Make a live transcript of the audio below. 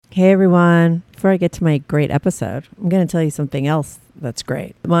Hey everyone, before I get to my great episode, I'm going to tell you something else that's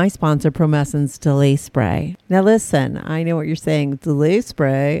great. My sponsor, Promescent's Delay Spray. Now listen, I know what you're saying, delay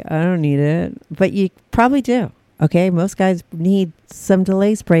spray, I don't need it, but you probably do, okay? Most guys need some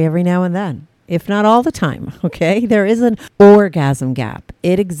delay spray every now and then, if not all the time, okay? There is an orgasm gap.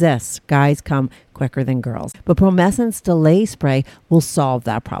 It exists. Guys come quicker than girls. But Promescent's Delay Spray will solve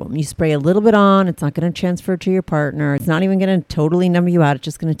that problem. You spray a little bit on, it's not going to transfer to your partner. It's not even going to totally numb you out. It's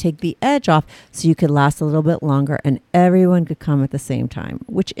just going to take the edge off so you could last a little bit longer and everyone could come at the same time,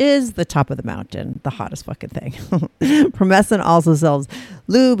 which is the top of the mountain, the hottest fucking thing. Promescent also sells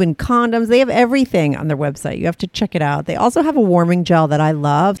lube and condoms. They have everything on their website. You have to check it out. They also have a warming gel that I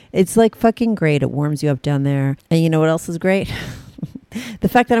love. It's like fucking great. It warms you up down there. And you know what else is great? The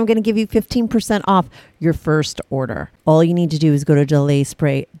fact that I'm going to give you 15% off your first order. All you need to do is go to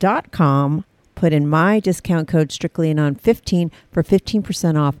delayspray.com, put in my discount code StrictlyAnon15 for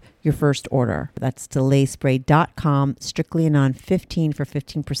 15% off your first order. That's delayspray.com, StrictlyAnon15 for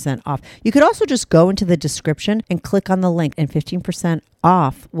 15% off. You could also just go into the description and click on the link, and 15%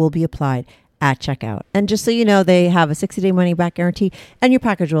 off will be applied at checkout. And just so you know, they have a 60-day money-back guarantee, and your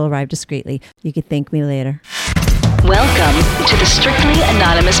package will arrive discreetly. You can thank me later. Welcome to the Strictly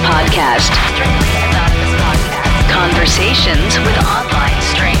Anonymous Podcast. Strictly Anonymous Podcast. Conversations with online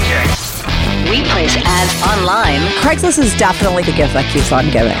strangers. We place ads online. Craigslist is definitely the gift that keeps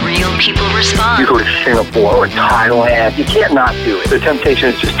on giving. Real people respond. You go to Singapore or Thailand, you can't not do it. The temptation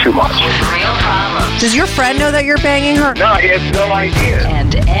is just too much. With real problems. Does your friend know that you're banging her? No, he has no idea.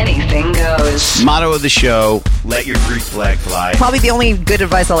 And anything goes. Motto of the show, let your Greek flag fly. Probably the only good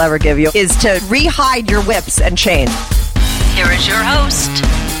advice I'll ever give you is to re-hide your whips and chains. Here is your host,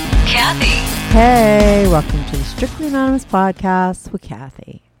 Kathy. Hey, welcome to the Strictly Anonymous Podcast with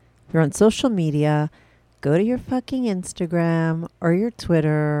Kathy. If you're on social media, go to your fucking Instagram or your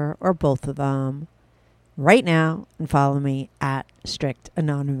Twitter or both of them right now and follow me at Strict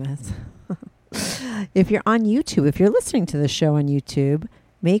Anonymous. If you're on YouTube, if you're listening to the show on YouTube,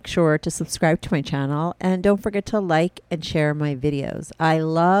 make sure to subscribe to my channel and don't forget to like and share my videos. I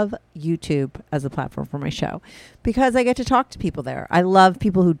love YouTube as a platform for my show because I get to talk to people there. I love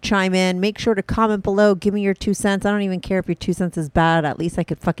people who chime in. Make sure to comment below. Give me your 2 cents. I don't even care if your 2 cents is bad. At least I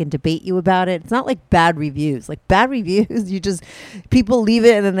could fucking debate you about it. It's not like bad reviews. Like bad reviews, people leave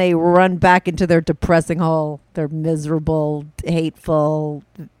it and then they run back into their depressing hole, their miserable, hateful,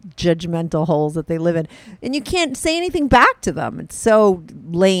 judgmental holes that they live in. And you can't say anything back to them. It's so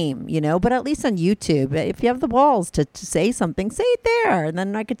lame, but at least on YouTube, if you have the balls to say something, say it there. And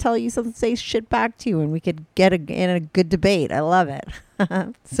then I could tell you something, say shit back to you and we could get in a good debate. I love it.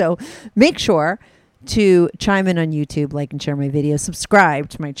 So make sure to chime in on YouTube, like and share my videos, subscribe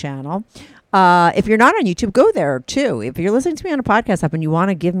to my channel. If you're not on YouTube, go there too. If you're listening to me on a podcast app and you want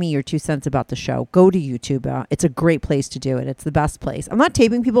to give me your 2 cents about the show, go to YouTube. It's a great place to do it. It's the best place. I'm not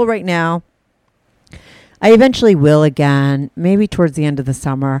taping people right now. I eventually will again, maybe towards the end of the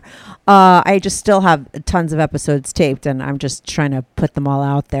summer. I just still have tons of episodes taped and I'm just trying to put them all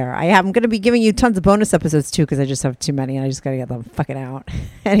out there. I'm going to be giving you tons of bonus episodes too because I just have too many and I just got to get them fucking out.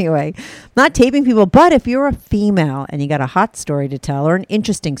 Anyway, not taping people, but if you're a female and you got a hot story to tell or an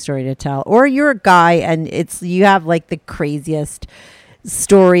interesting story to tell, or you're a guy and you have like the craziest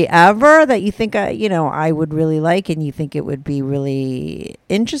story ever that you think I would really like and you think it would be really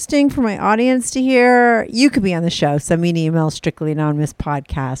interesting for my audience to hear, you could be on the show. Send me an email,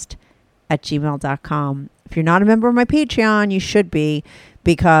 strictlyanonymouspodcast@gmail.com. If you're not a member of my Patreon, you should be,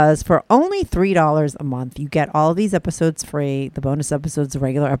 because for only $3 a month you get all of these episodes free, the bonus episodes, the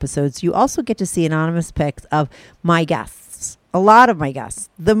regular episodes. You also get to see anonymous pics of my guests. A lot of my guests,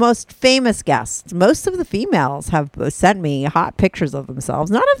 the most famous guests, most of the females have sent me hot pictures of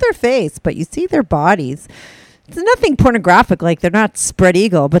themselves, not of their face, but you see their bodies. It's nothing pornographic, like they're not spread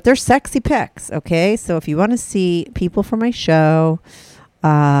eagle, but they're sexy pics. Okay. So if you want to see people from my show,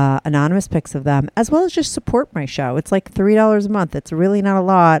 anonymous pics of them, as well as just support my show, it's like $3 a month. It's really not a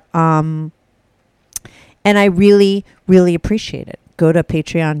lot. And I really, really appreciate it. Go to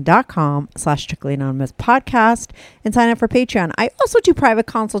patreon.com/strictlyanonymouspodcast and sign up for Patreon. I also do private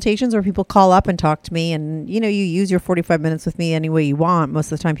consultations where people call up and talk to me and, you use your 45 minutes with me any way you want.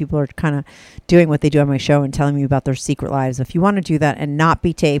 Most of the time people are kind of doing what they do on my show and telling me about their secret lives. If you want to do that and not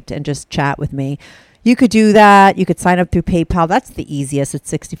be taped and just chat with me, you could do that. You could sign up through PayPal. That's the easiest.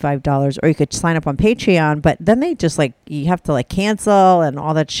 It's $65. Or you could sign up on Patreon, but then they just you have to cancel and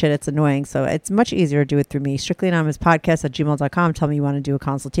all that shit. It's annoying. So it's much easier to do it through me. StrictlyAnonymouspodcast@gmail.com. Tell me you want to do a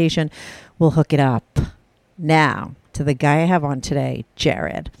consultation. We'll hook it up. Now, to the guy I have on today,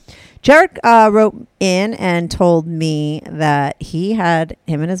 Jared. Jared wrote in and told me that him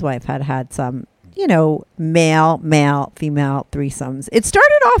and his wife had some, male, female threesomes. It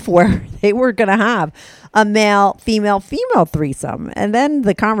started off where they were going to have a male, female threesome. And then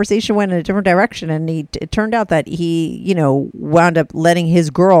the conversation went in a different direction. And it turned out that he, wound up letting his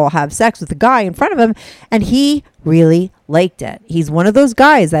girl have sex with the guy in front of him. And he really liked it. He's one of those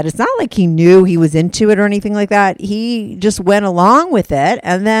guys that it's not like he knew he was into it or anything like that. He just went along with it.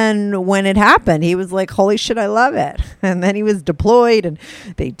 And then when it happened, he was like, holy shit, I love it. And then he was deployed and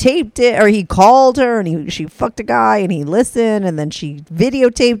they taped it, or he called her and she fucked a guy and he listened, and then she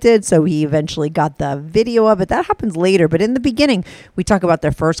videotaped it. So he eventually got the video of it. That happens later. But in the beginning, we talk about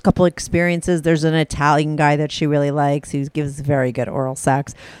their first couple experiences. There's an Italian guy that she really likes who gives very good oral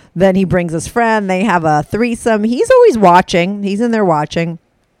sex. Then he brings his friend. They have a threesome. He's always watching. He's in there watching.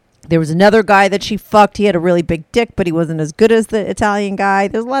 There was another guy that she fucked. He had a really big dick, but he wasn't as good as the Italian guy.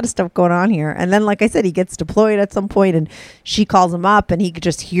 There's a lot of stuff going on here. And then, like I said, he gets deployed at some point, and she calls him up, and he could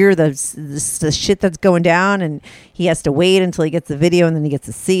just hear the shit that's going down, and he has to wait until he gets the video, and then he gets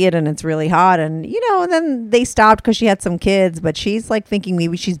to see it, and it's really hot. And, and then they stopped because she had some kids, but she's like thinking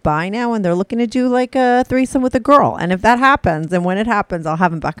maybe she's bi now, and they're looking to do like a threesome with a girl. And if that happens, and when it happens, I'll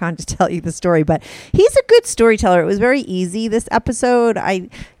have him back on to tell you the story. But he's a good storyteller. It was very easy, this episode.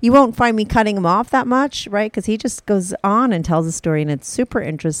 You won't find me cutting him off that much, right? Because he just goes on and tells a story, and it's super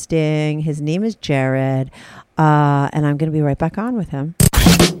interesting. His name is Jared, and I'm going to be right back on with him.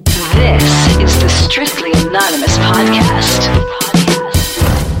 This is the Strictly Anonymous podcast.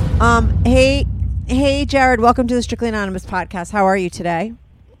 Hey, Jared, welcome to the Strictly Anonymous podcast. How are you today?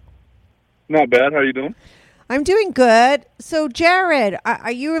 Not bad. How you doing? I'm doing good. So, Jared,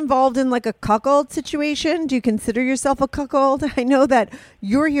 are you involved in like a cuckold situation? Do you consider yourself a cuckold? I know that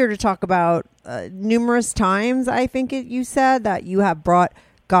you're here to talk about numerous times. I think you said that you have brought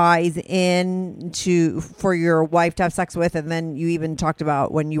guys in for your wife to have sex with, and then you even talked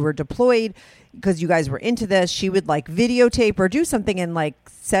about when you were deployed, because you guys were into this, she would like videotape or do something and like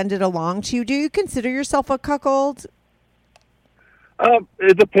send it along to you. Do you consider yourself a cuckold?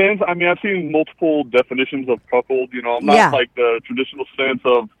 It depends. I mean, I've seen multiple definitions of cuckold. I'm not like the traditional sense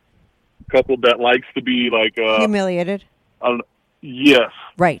of cuckold that likes to be like humiliated. Yes.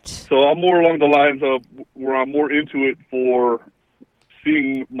 Right. So I'm more along the lines of where I'm more into it for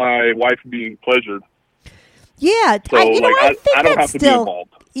seeing my wife being pleasured. Yeah. So I don't have to be involved.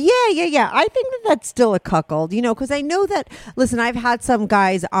 Yeah. I think that's still a cuckold, because I know that, listen, I've had some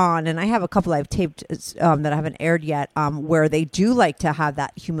guys on, and I have a couple I've taped that I haven't aired yet, where they do like to have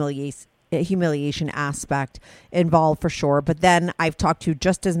that humiliation aspect involved for sure. But then I've talked to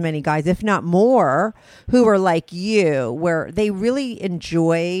just as many guys, if not more, who are like you, where they really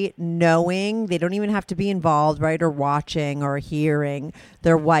enjoy knowing they don't even have to be involved, right, or watching or hearing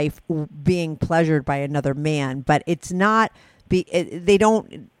their wife being pleasured by another man. But it's not... they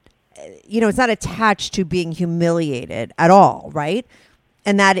don't, it's not attached to being humiliated at all, right?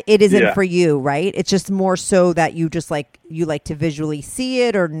 And that it isn't for you, right? It's just more so that you just you like to visually see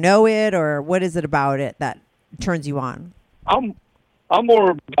it or know it, or what is it about it that turns you on? I'm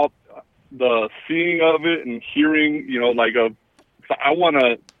more about the seeing of it and hearing, I want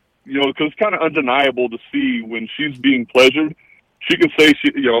to, because it's kind of undeniable to see when she's being pleasured. She can say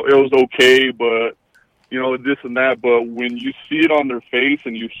it was okay, but this and that, but when you see it on their face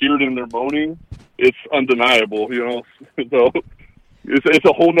and you hear it in their moaning, it's undeniable, So it's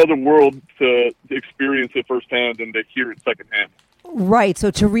a whole nother world to experience it firsthand and to hear it secondhand. Right.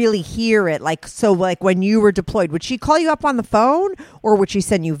 So to really hear it, like when you were deployed, would she call you up on the phone, or would she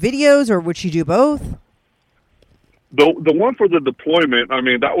send you videos, or would she do both? The one for the deployment, I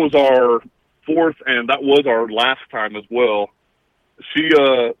mean, that was our fourth, and that was our last time as well. She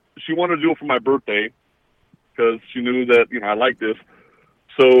wanted to do it for my birthday, because she knew that, I like this.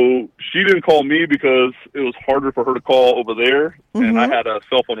 So she didn't call me because it was harder for her to call over there, and I had a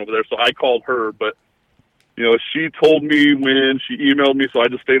cell phone over there, so I called her. But, she told me when she emailed me, so I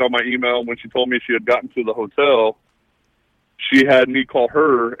just stayed on my email. When she told me she had gotten to the hotel, she had me call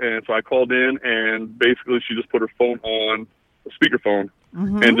her, and so I called in, and basically she just put her phone on the speakerphone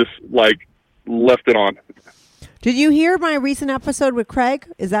and just, left it on. Did you hear my recent episode with Craig?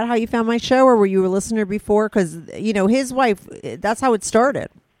 Is that how you found my show, or were you a listener before? Because, his wife, that's how it started.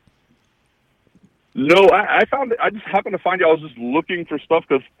 No, I just happened to find you. I was just looking for stuff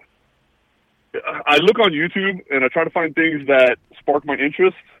because I look on YouTube and I try to find things that spark my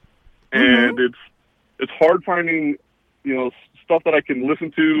interest. And it's hard finding, stuff that I can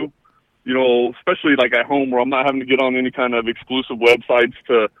listen to, especially like at home where I'm not having to get on any kind of exclusive websites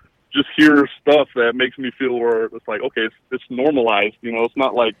to just hear stuff that makes me feel where it's like, okay, it's normalized. You know, it's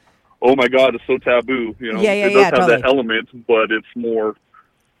not like, oh my God, it's so taboo. You know, it does have totally. that element, but it's more,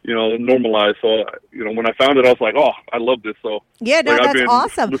 you know, normalized. So, you know, when I found it, I was like, oh, I love this. So Yeah, no, like, I've that's been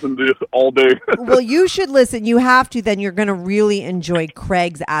awesome. listening to this all day. Well, you should listen. You have to. Then you're going to really enjoy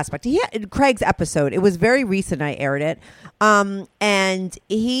Craig's aspect. Craig's episode. It was very recent. I aired it, and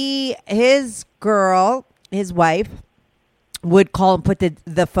his wife, would call and put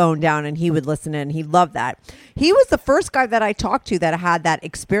the phone down, and he would listen in. He loved that. He was the first guy that I talked to that had that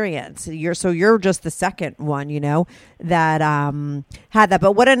experience. You're just the second one, you know, that had that.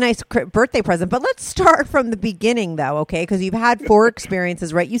 But what a nice birthday present. But let's start from the beginning, though, okay? Because you've had 4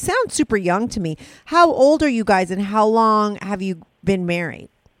 experiences, right? You sound super young to me. How old are you guys, and how long have you been married?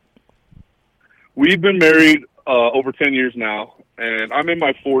 We've been married over 10 years now, and I'm in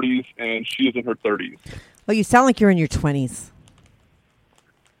my 40s, and she is in her 30s. Oh, you sound like you're in your 20s.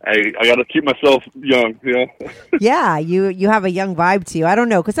 I got to keep myself young, you know? Yeah, you have a young vibe to you. I don't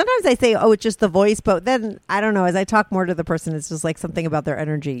know, because sometimes I say, oh, it's just the voice, but then I don't know. As I talk more to the person, it's just like something about their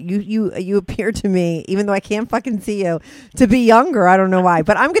energy. You appear to me, even though I can't fucking see you, to be younger. I don't know why,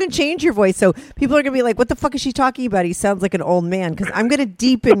 but I'm going to change your voice, so people are going to be like, what the fuck is she talking about? He sounds like an old man, because I'm going to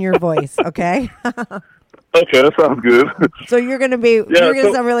deepen your voice, okay? Okay, that sounds good. So you're going to be, you're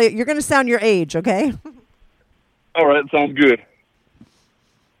going to sound your age, okay? All right, sounds good.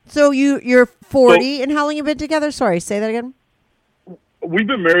 So you're 40, and how long you been together? Sorry, say that again. We've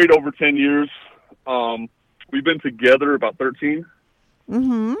been married over 10 years. We've been together about 13.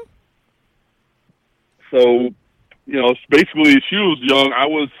 Mm-hmm. So, you know, basically she was young. I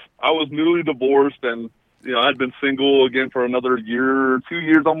was newly divorced, and, you know, I'd been single again for another year, 2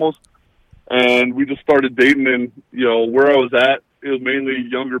 years almost. And we just started dating, and, you know, where I was at, it was mainly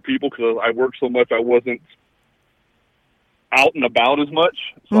younger people because I worked so much I wasn't out and about as much,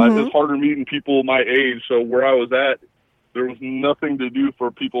 so it was harder meeting people my age. So where I was at, there was nothing to do for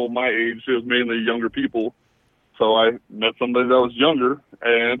people my age. It was mainly younger people. So I met somebody that was younger,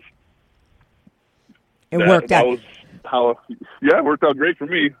 and it worked out. That was how, it worked out great for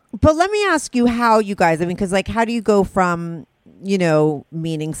me. But let me ask you how you guys, I mean, because like, how do you go from, you know,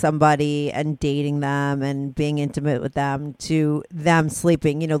 meeting somebody and dating them and being intimate with them to them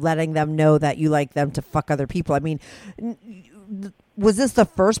sleeping, you know, letting them know that you like them to fuck other people? I mean, was this the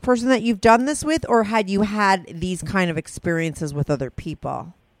first person that you've done this with, or had you had these kind of experiences with other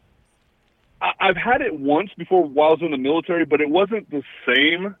people? I've had it once before while I was in the military, but it wasn't the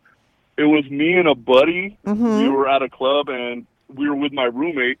same. It was me and a buddy. We were at a club, and we were with my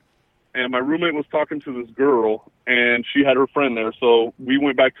roommate. And my roommate was talking to this girl, and she had her friend there. So we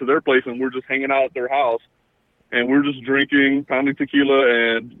went back to their place, and we're just hanging out at their house. And we're just drinking, pounding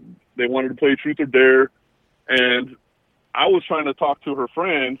tequila, and they wanted to play Truth or Dare. And I was trying to talk to her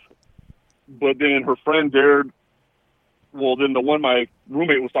friend, but then her friend dared, well, then the one my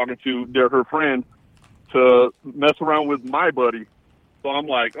roommate was talking to dared her friend to mess around with my buddy. So I'm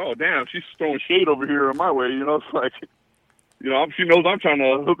like, oh, damn, she's throwing shade over here in my way. You know, it's like, you know, she knows I'm trying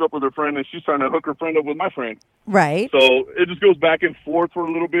to hook up with her friend, and she's trying to hook her friend up with my friend. Right. So it just goes back and forth for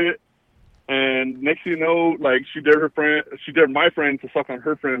a little bit. And next thing you know, like, she dared my friend to suck on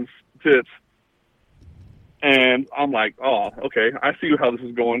her friend's tits. And I'm like, oh, okay, I see how this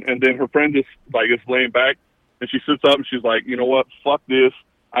is going. And then her friend just, like, is laying back, and she sits up, and she's like, you know what, fuck this.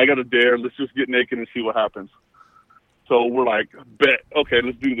 I got a dare. Let's just get naked and see what happens. So we're like, bet, okay,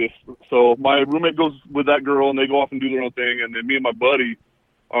 let's do this. So my roommate goes with that girl, and they go off and do their own thing. And then me and my buddy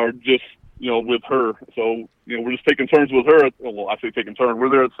are just, you know, with her. So, you know, we're just taking turns with her. Well, I say taking turns. We're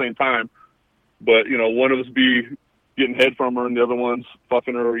there at the same time. But, you know, one of us be getting head from her, and the other one's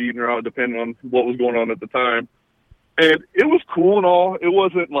fucking her or eating her out, depending on what was going on at the time. And it was cool and all. It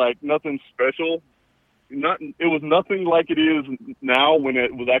wasn't, like, nothing special. It was nothing like it is now when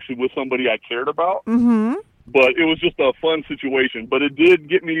it was actually with somebody I cared about. Mm-hmm. But it was just a fun situation. But it did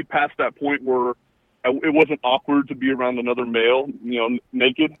get me past that point where it wasn't awkward to be around another male, you know,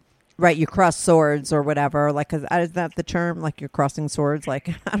 naked. Right, you cross swords or whatever. Like, is that the term? Like, you're crossing swords? Like,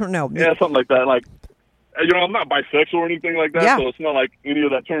 I don't know. Yeah, something like that. Like, you know, I'm not bisexual or anything like that, yeah. So it's not like any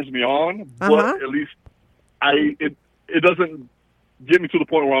of that turns me on. But at least it doesn't get me to the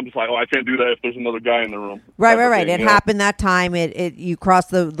point where I'm just like, oh, I can't do that if there's another guy in the room. Right. It happened that time. You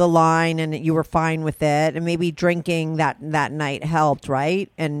crossed the line, and you were fine with it. And maybe drinking that night helped,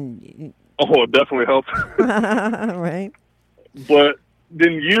 right? And it definitely helped. Right. But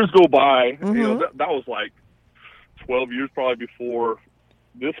then years go by. You know, that was like 12 years probably before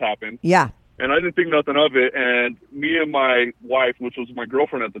this happened. Yeah. And I didn't think nothing of it. And me and my wife, which was my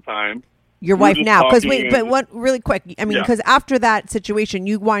girlfriend at the time, Your we were wife just now. Because talking wait, but and- what? Really quick. I mean, Yeah. because after that situation,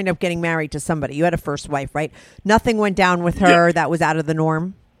 you wind up getting married to somebody. You had a first wife, right? Nothing went down with her Yeah. that was out of the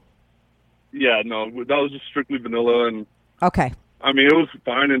norm. Yeah, no, that was just strictly vanilla, and Okay. I mean, it was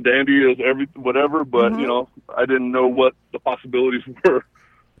fine and dandy as whatever, but Mm-hmm. you know, I didn't know what the possibilities were.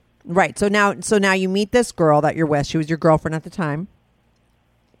 Right. So now you meet this girl that you're with. She was your girlfriend at the time.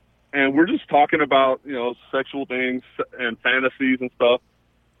 And we're just talking about, you know, sexual things and fantasies and stuff.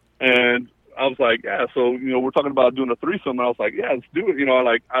 And I was like, yeah, so, you know, we're talking about doing a threesome. And I was like, yeah, let's do it. You know,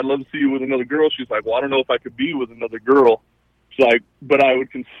 I'd love to see you with another girl. She's like, well, I don't know if I could be with another girl. She's like, but I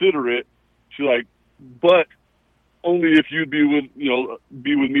would consider it. She's like, but only if you'd be with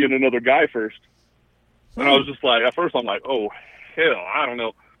me and another guy first. And I was just like, at first I'm like, oh, hell, I don't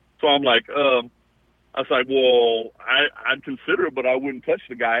know. So I'm like, I was like, well, I'd consider it, but I wouldn't touch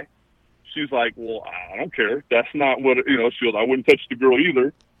the guy. She's like, well, I don't care. That's not what, you know, she goes, I wouldn't touch the girl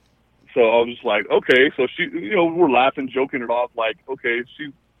either. So I was just like, okay. So she, you know, we're laughing, joking it off, like, okay,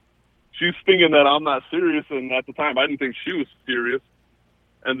 she's thinking that I'm not serious. And at the time, I didn't think she was serious.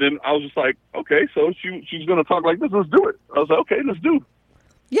 And then I was just like, okay, so she's going to talk like this. Let's do it. I was like, okay, let's do it.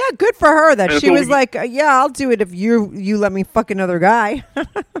 Yeah, good for her that And she so was we- like, yeah, I'll do it if you let me fuck another guy.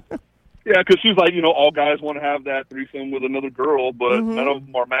 Yeah, because she's like, you know, all guys want to have that threesome with another girl, but none of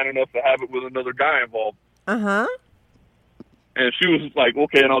them are man enough to have it with another guy involved. Uh-huh. And she was like,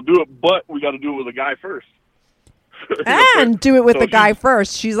 okay, and I'll do it, but we got to do it with a guy first. You know, And do it with so the guy she's-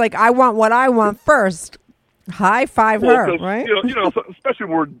 first. She's like, I want what I want first. High five Well, her, 'cause, right? You know, so especially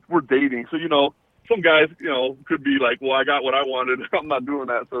we're dating, so you know, some guys, you know, could be like, well, I got what I wanted. I'm not doing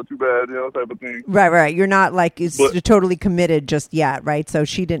that, so too bad, you know, type of thing. Right. You're not like But- you're totally committed just yet, right? So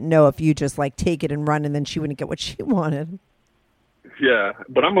she didn't know if you just like take it and run, and then she wouldn't get what she wanted. Yeah,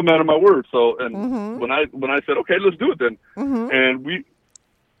 but I'm a man of my word. So, and when I said, okay, let's do it then, and we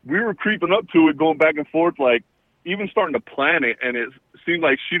were creeping up to it, going back and forth, like even starting to plan it, and it seemed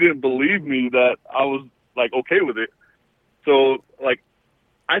like she didn't believe me that I was like okay with it. So, like,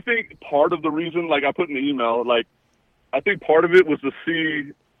 I think part of the reason, like I put in the email, like I think part of it was to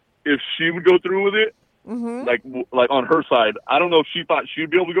see if she would go through with it, like on her side. I don't know if she thought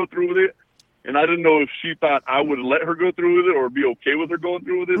she'd be able to go through with it. And I didn't know if she thought I would let her go through with it or be okay with her going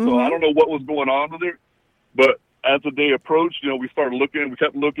through with it. So I don't know what was going on with her. But as the day approached, you know, we started looking. We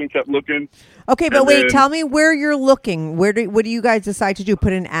kept looking. Okay, but And wait, then- tell me where you're looking. What do you guys decide to do?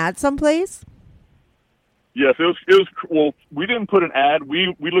 Put an ad someplace? Yes, it was. Well, we didn't put an ad.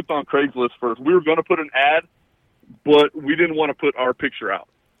 We looked on Craigslist first. We were going to put an ad, but we didn't want to put our picture out.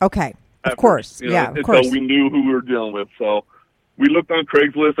 Okay, of at course, first, you know, yeah, of until course. we knew who we were dealing with. So we looked on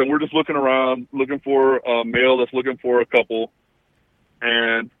Craigslist, and we're just looking around, looking for a male that's looking for a couple.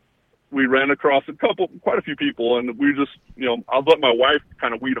 And we ran across quite a few people, and we just, you know, I'll let my wife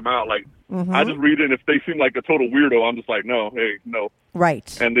kind of weed them out. Like, I just read it, and if they seem like a total weirdo, I'm just like, no, hey, no.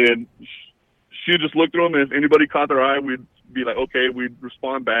 Right. And then she just looked at them, and if anybody caught their eye, we'd be like, okay, we'd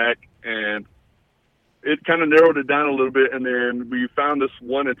respond back, and it kind of narrowed it down a little bit. And then we found this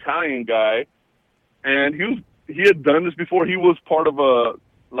one Italian guy, and he had done this before. He was part of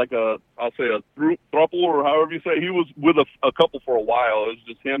I'll say a throuple, or however you say. He was with a couple for a while. It was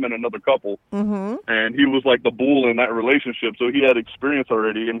just him and another couple, and he was like the bull in that relationship. So he had experience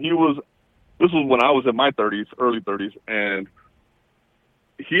already, and this was when I was in my 30s, early 30s, and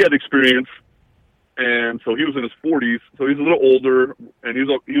he had experience. And so he was in his 40s, so he's a little older, and he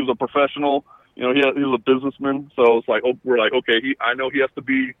was a professional. You know, he was a businessman. So it's like, we're like, okay, I know he has to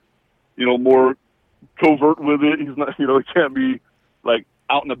be, you know, more covert with it. He's not, you know, he can't be like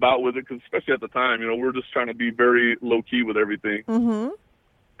out and about with it, because especially at the time, you know, we're just trying to be very low key with everything.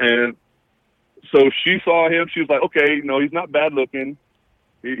 And so she saw him. She was like, okay, you know, he's not bad looking.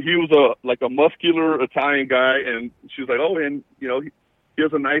 He was a muscular Italian guy, and she was like, oh, and you know, he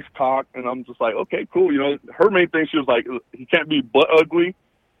has a nice cock. And I'm just like, okay, cool. You know, her main thing, she was like, he can't be butt ugly,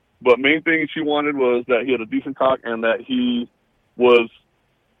 but main thing she wanted was that he had a decent cock and that he was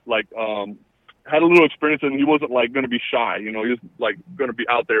like had a little experience, and he wasn't like going to be shy. You know, he was like going to be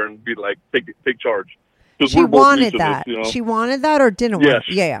out there and be like take charge. 'Cause She we're both wanted used to that. this, you know? She wanted that, or didn't Yes. want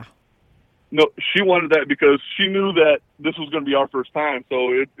it? Yeah. No, she wanted that because she knew that this was going to be our first time,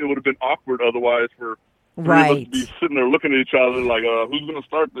 so it would have been awkward otherwise for three of us Right. to be sitting there looking at each other like, who's going to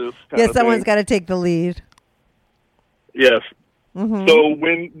start this? Yeah, someone's got to take the lead. Yes. So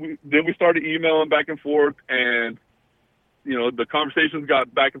when we started emailing back and forth, and you know, the conversations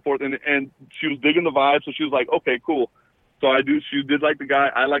got back and forth, and she was digging the vibe, so she was like, okay, cool. So she did like the guy.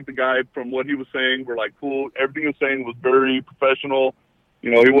 I liked the guy from what he was saying. We're like, cool. Everything he was saying was very professional.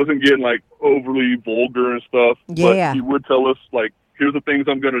 You know, he wasn't getting like overly vulgar and stuff. Yeah. But he would tell us like, here's the things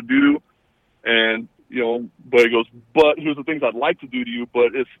I'm going to do. And, but he goes, but here's the things I'd like to do to you,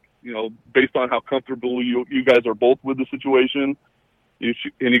 but it's, based on how comfortable you guys are both with the situation. And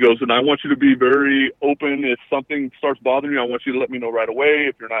he goes, and I want you to be very open. If something starts bothering you, I want you to let me know right away.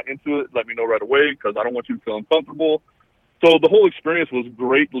 If you're not into it, let me know right away, because I don't want you to feel uncomfortable. So the whole experience was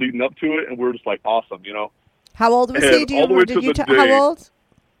great leading up to it, and we were just like, awesome, How old was he? How old?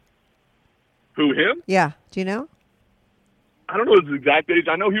 Who, him? Yeah. Do you know? I don't know his exact age.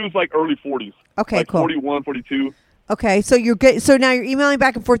 I know he was like early 40s. Okay, like cool. 41, 42. Okay, so you're good. So now you're emailing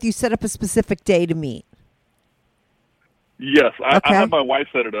back and forth. You set up a specific day to meet. Yes, I Okay. had my wife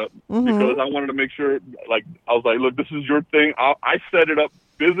set it up because I wanted to make sure, I was like, look, this is your thing. I set it up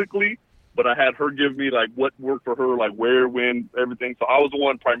physically, but I had her give me, what worked for her, where, when, everything. So I was the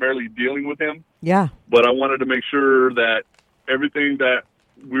one primarily dealing with him. Yeah. But I wanted to make sure that everything that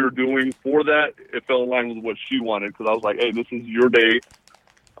we were doing for that, it fell in line with what she wanted, because I was like, hey, this is your day.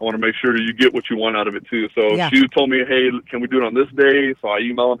 I want to make sure you get what you want out of it, too. So She told me, hey, can we do it on this day? So I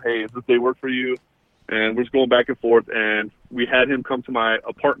emailed him, hey, does this day work for you? And we're just going back and forth, and we had him come to my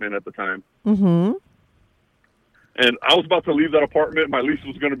apartment at the time. Mm-hmm. And I was about to leave that apartment. My lease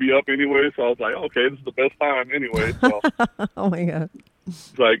was going to be up anyway, so I was like, okay, this is the best time anyway. So Oh, my God.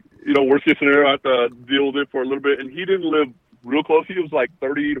 it's like, worst case scenario, I have to deal with it for a little bit. And he didn't live real close. He was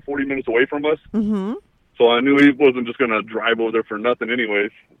 30 to 40 minutes away from us. Mm-hmm. So I knew he wasn't just going to drive over there for nothing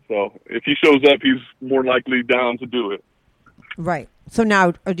anyways. So if he shows up, he's more likely down to do it. Right. So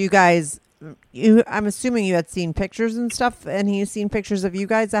now, do you guys... I'm assuming you had seen pictures and stuff, and he's seen pictures of you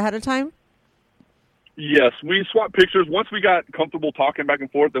guys ahead of time? Yes, we swapped pictures. Once we got comfortable talking back and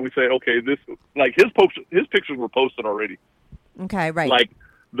forth, then we say, okay, this, his pictures were posted already. Okay, right.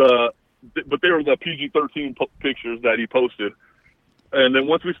 But they were the PG-13 pictures that he posted. And then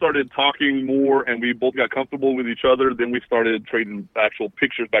once we started talking more and we both got comfortable with each other, then we started trading actual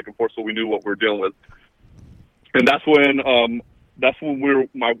pictures back and forth so we knew what we were dealing with. And that's when we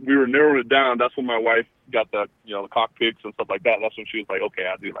were narrowing it down. That's when my wife got the cockpits and stuff like that. That's when she was like, okay,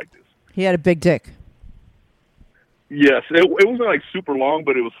 I do like this. He had a big dick. Yes, it wasn't super long,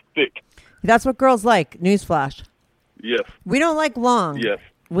 but it was thick. That's what girls like. Newsflash. Yes. We don't like long. Yes.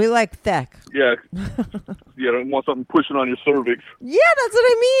 We like thick. Yeah. Yeah, don't want something pushing on your cervix. Yeah, that's what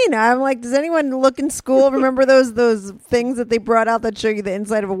I mean. I'm like, does anyone look in school remember those things that they brought out that show you the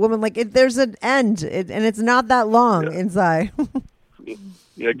inside of a woman? There's an end, and it's not that long inside.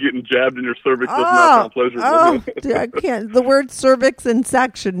 Yeah, getting jabbed in your cervix does not sound pleasurable. Dude, I can't. The word cervix and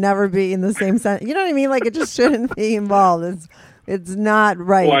sex should never be in the same sentence. You know what I mean? It just shouldn't be involved. It's not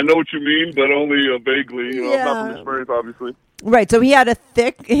right. Well, I know what you mean, but only vaguely. It's not from experience, obviously. Right. So he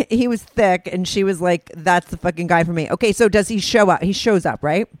was thick, and she was like, that's the fucking guy for me. Okay, so does he show up? He shows up,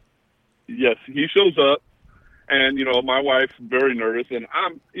 right? Yes, he shows up. And, my wife's very nervous, and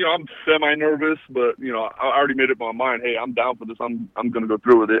I'm semi-nervous, but, I already made up my mind, hey, I'm down for this. I'm going to go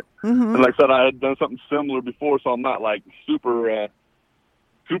through with it. Mm-hmm. And like I said, I had done something similar before, so I'm not, super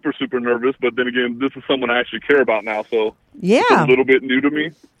nervous. But then again, this is someone I actually care about now, so it's a little bit new to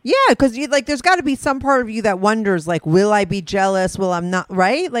me. Yeah, because there's got to be some part of you that wonders, will I be jealous? Will I not,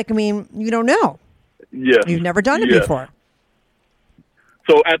 right? You don't know. Yes. You've never done it before.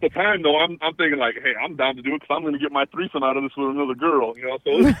 So at the time, though, I'm thinking hey, I'm down to do it because I'm going to get my threesome out of this with another girl. So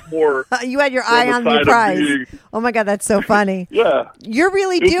it's more. You had your eye on the prize. Oh my God, that's so funny. Yeah, you're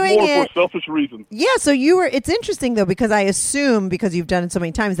really doing more it for selfish reasons. Yeah, so it's interesting though because I assume because you've done it so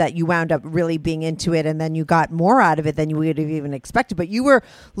many times that you wound up really being into it, and then you got more out of it than you would have even expected. But you were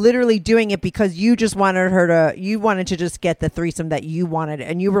literally doing it because you just wanted you wanted to just get the threesome that you wanted,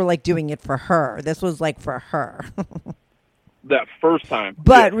 and you were doing it for her. This was for her. That first time.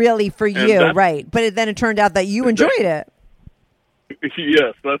 But really for you, right. But then it turned out that you enjoyed it.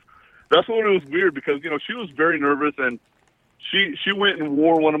 Yes, that's when it was weird because, she was very nervous, and she went and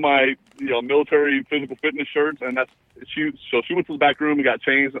wore one of my, military physical fitness shirts, and she went to the back room and got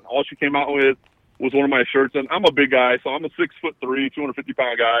changed, and all she came out with was one of my shirts. And I'm a big guy, so I'm a 6'3",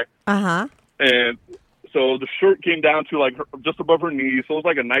 250-pound guy. Uh-huh. And so the shirt came down to just above her knees, so it was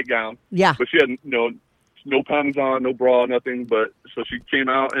like a nightgown. Yeah. But she had no panties on, no bra, nothing. But so she came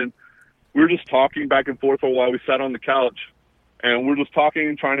out, and we were just talking back and forth for a while. We sat on the couch, and we're just talking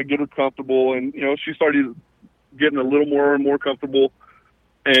and trying to get her comfortable. And, she started getting a little more and more comfortable.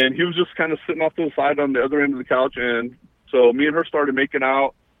 And he was just kind of sitting off to the side on the other end of the couch. And so me and her started making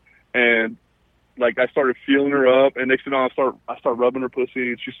out, and I started feeling her up. And next thing you know, I start rubbing her pussy,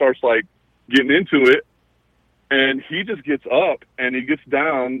 and she starts getting into it. And he just gets up, and he gets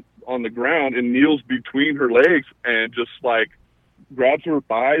down on the ground and kneels between her legs and just grabs her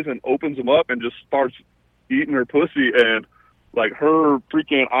thighs and opens them up and just starts eating her pussy. And like her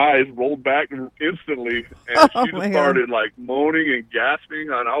freaking eyes rolled back instantly, and Oh, she my just God. started like moaning and gasping,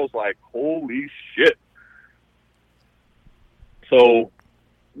 and I was like, "Holy shit!" So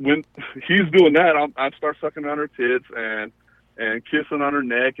when he's doing that, I start sucking on her tits and kissing on her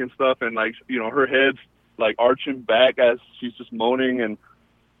neck and stuff, and like, you know, her head's like arching back as she's just moaning, and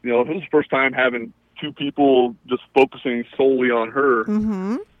you know, this is the first time having two people just focusing solely on her.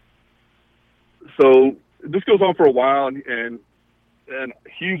 Mm-hmm. So this goes on for a while, and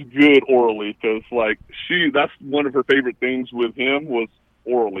he's good orally, because like that's one of her favorite things with him was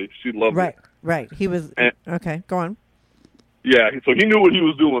orally. She loved Right, it. right. He was okay. Go on. Yeah, so he knew what he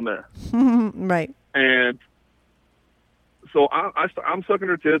was doing there. Right. And so I'm sucking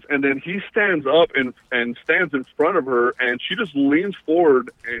her tits, and then he stands up and stands in front of her, and she just leans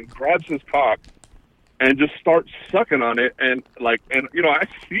forward and grabs his cock and just starts sucking on it, and you know, I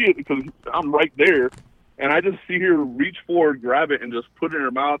see it because I'm right there, and I just see her reach forward, grab it, and just put it in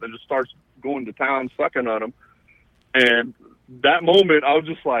her mouth, and just starts going to town sucking on him. And that moment, I was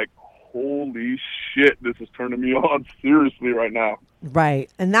just like, holy shit, this is turning me on seriously right now. Right.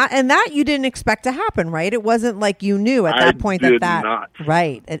 And that you didn't expect to happen, right? It wasn't like you knew at that point did that not.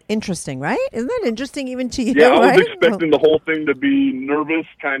 Right. Interesting, right? Isn't that interesting even to you? Yeah, I was right? expecting the whole thing to be nervous,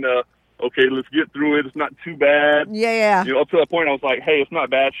 kind of, okay, let's get through it. It's not too bad. Yeah. You know, up to that point, I was like, hey, it's not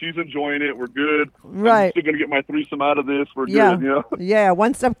bad. She's enjoying it. We're good. Right. I'm still going to get my threesome out of this. We're Yeah. good, you know? Yeah.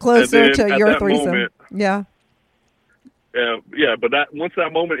 One step closer And then to at your that threesome. moment- Yeah. Yeah, but once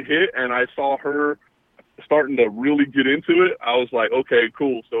that moment hit and I saw her starting to really get into it, I was like, okay,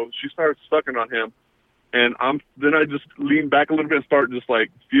 cool. So she started sucking on him, and then I just leaned back a little bit and started just like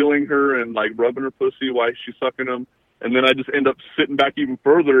feeling her and like rubbing her pussy while she's sucking him, and then I just end up sitting back even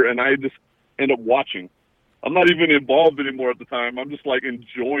further, and I just end up watching. I'm not even involved anymore at the time. I'm just like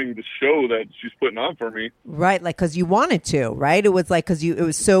enjoying the show that she's putting on for me. Right, like because you wanted to, right? It was like because it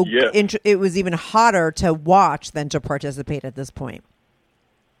was so Yeah. it was even hotter to watch than to participate at this point.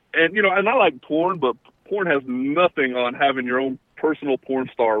 And you know, and I like porn, but porn has nothing on having your own personal porn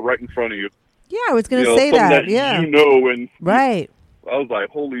star right in front of you. Yeah, I was going You to know, say someone that. Yeah, you know, and right. I was like,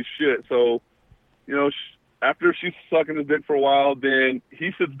 holy shit. So, you know, after she's sucking his dick for a while, then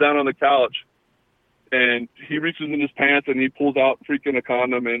he sits down on the couch and he reaches in his pants and he pulls out freaking a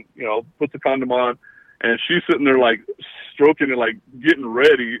condom and, you know, puts the condom on. And she's sitting there like stroking it, like getting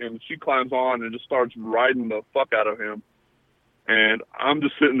ready. And she climbs on and just starts riding the fuck out of him. And I'm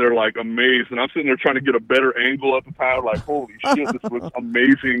just sitting there like amazed. And I'm sitting there trying to get a better angle at the time. Like, holy shit, this looks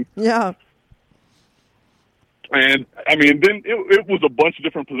amazing. Yeah. And I mean, then it was a bunch of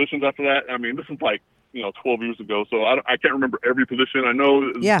different positions after that. I mean, this is like, you know, 12 years ago, so I can't remember every position. I know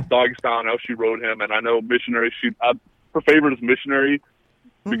it was doggy style, and how she rode him, and I know missionary. Her favorite is missionary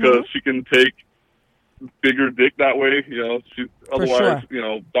because she can take bigger dick that way. You know, otherwise, you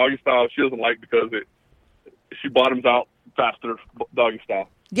know, doggy style she doesn't like because she bottoms out faster. Doggy style.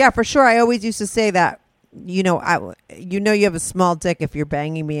 Yeah, for sure. I always used to say that. You know, you have a small dick if you're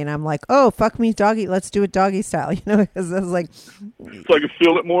banging me, and I'm like, oh, fuck me, doggy. Let's do it doggy style. You know, because I was like, so I can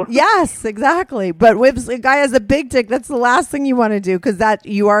feel it more. Yes, exactly. But if a guy has a big dick, that's the last thing you want to do because that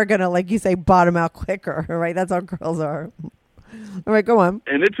you are gonna, like you say, bottom out quicker, right? That's how girls are. All right, go on.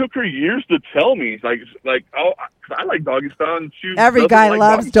 And it took her years to tell me, like, oh, I like doggy style. And she Every doesn't guy like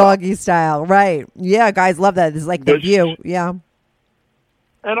loves doggy style, right? Yeah, guys love that. It's like the view. Yeah.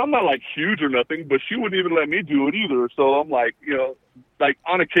 And I'm not like huge or nothing, but she wouldn't even let me do it either. So I'm like, you know, like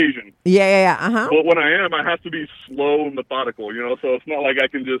on occasion. Yeah. Uh-huh. But when I am, I have to be slow and methodical, you know. So it's not like I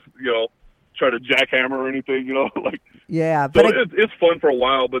can just, you know, try to jackhammer or anything, you know. Like, yeah, but so it's fun for a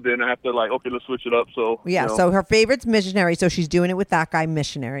while, but then I have to like, okay, let's switch it up. So yeah, you know. So her favorite's missionary, so she's doing it with that guy,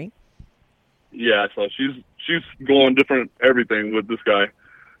 missionary. Yeah, so she's going different everything with this guy.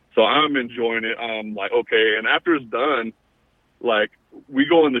 So I'm enjoying it. I'm like, okay, and after it's done, like, we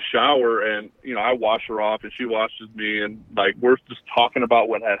go in the shower and, you know, I wash her off and she washes me and, like, we're just talking about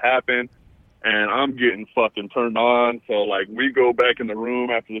what had happened and I'm getting fucking turned on. So, like, we go back in the room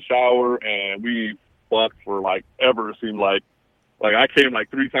after the shower and we fuck for, like, ever, it seemed like. Like, I came,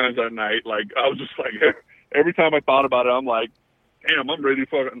 like, 3 times that night. Like, I was just, like, every time I thought about it, I'm like, damn, I'm ready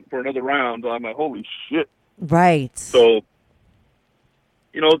for another round. I'm like, holy shit. Right. So,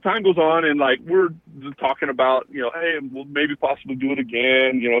 you know, time goes on and, like, we're just talking about, you know, hey, we'll maybe possibly do it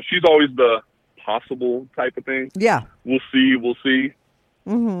again. You know, she's always the possible type of thing. Yeah. We'll see.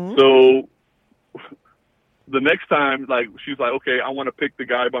 Mm-hmm. So the next time, like, she's like, okay, I want to pick the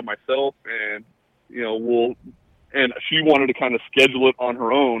guy by myself and, you know, and she wanted to kind of schedule it on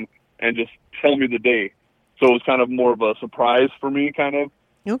her own and just tell me the day. So it was kind of more of a surprise for me, kind of.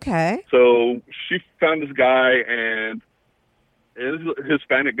 Okay. So she found this guy and this is a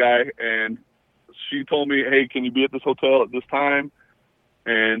Hispanic guy, and she told me, hey, can you be at this hotel at this time?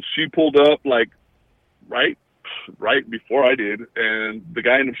 And she pulled up like right before I did, and the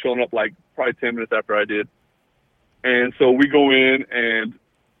guy ended up showing up like probably 10 minutes after I did. And so we go in, and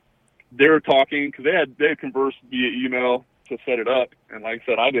they were talking because they had conversed via email to set it up. And like I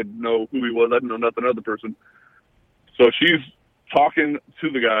said, I didn't know who he was. I didn't know nothing of the person. So she's talking to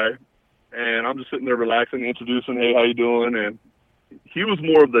the guy, and I'm just sitting there relaxing, introducing, hey, how you doing? And he was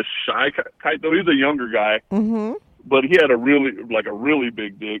more of the shy type, though. He's a younger guy, but he had a really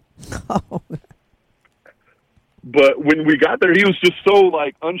big dick. Oh. But when we got there, he was just so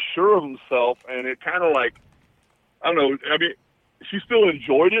like unsure of himself, and it kind of like, I don't know. I mean, she still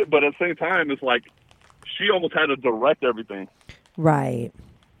enjoyed it, but at the same time, it's like she almost had to direct everything. Right.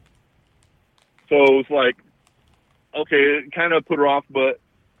 So it was like, okay, it kind of put her off, but,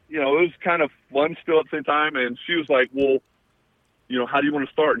 you know, it was kind of fun still at the same time. And she was like, well, you know, how do you want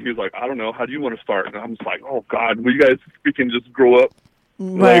to start? And he was like, I don't know. How do you want to start? And I'm just like, oh, God, will you guys can just grow up?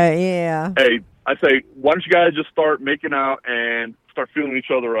 Right, like, yeah. Hey, I say, why don't you guys just start making out and start feeling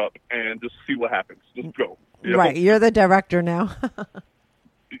each other up and just see what happens. Just go. You know? Right, you're the director now.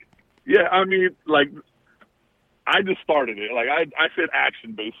 Yeah, I mean, like, I just started it. Like, I said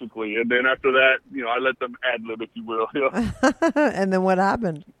action, basically. And then after that, you know, I let them ad-lib, if you will. You know? And then what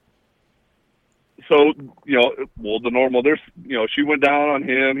happened? So, you know, well, the normal, you know, she went down on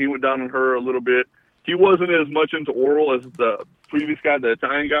him. He went down on her a little bit. He wasn't as much into oral as the previous guy, the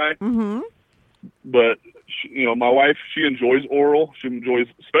Italian guy. Mm-hmm. But, you know, my wife, she enjoys oral. She enjoys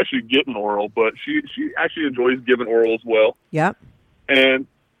especially getting oral, but she actually enjoys giving oral as well. Yep. And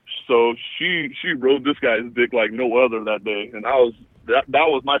so she rode this guy's dick like no other that day. And that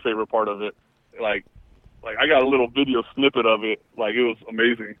was my favorite part of it. Like I got a little video snippet of it. Like, it was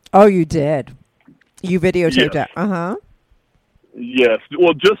amazing. Oh, you did? You videotaped Yes. it? Uh-huh. Yes.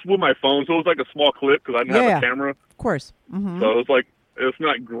 Well, just with my phone. So it was like a small clip because I didn't have a camera. Of course. Mm-hmm. So it was like, it's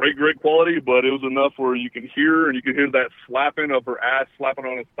not great quality, but it was enough where you can hear, and you can hear that slapping of her ass slapping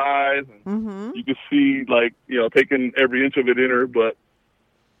on his thighs. And you can see, like, you know, taking every inch of it in her. But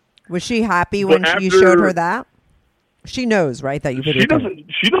was she happy when you showed her that? She knows, right, that you videotaped?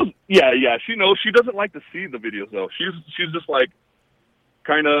 She doesn't. Yeah. She knows. She doesn't like to see the videos though. She's just like,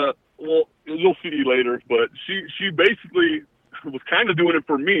 kind of. Well, you'll see later, but she basically was kind of doing it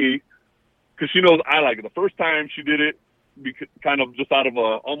for me because she knows I like it. The first time she did it, kind of just out of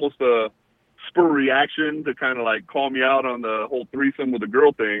almost a spur reaction to kind of like call me out on the whole threesome with the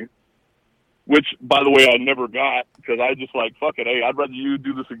girl thing, which, by the way, I never got because I just like, fuck it. Hey, I'd rather you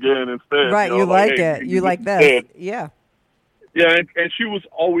do this again instead. Right. You like hey, it. You like this. Instead. Yeah. Yeah. And she was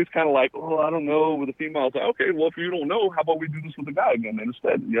always kind of like, oh, I don't know with a female. I was like, okay, well, if you don't know, how about we do this with a guy again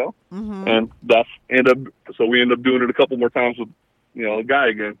instead, you know? Mm-hmm. And so we end up doing it a couple more times with, you know, a guy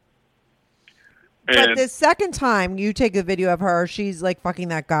again. But the second time you take a video of her, she's like fucking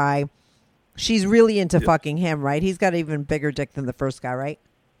that guy. She's really into fucking him, right? He's got an even bigger dick than the first guy, right?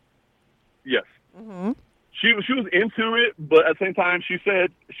 Yes. Mm-hmm. She was into it, but at the same time, she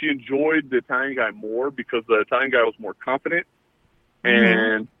said she enjoyed the Italian guy more because the Italian guy was more confident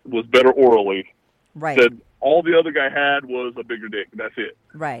and was better orally. Right. Said all the other guy had was a bigger dick. That's it.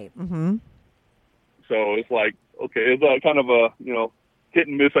 Right. Mm-hmm. So it's like, okay, it's a kind of a, you know, hit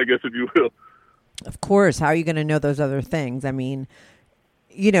and miss, I guess, if you will. Of course. How are you going to know those other things? I mean,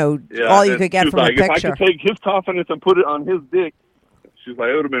 you know, Yeah, all you could get from like, a picture. if I could take his confidence and put it on his dick, she's like,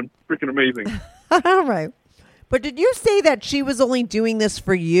 it would have been freaking amazing. All right. But did you say that she was only doing this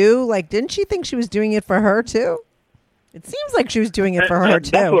for you? Like, didn't she think she was doing it for her, too? It seems like she was doing it for her,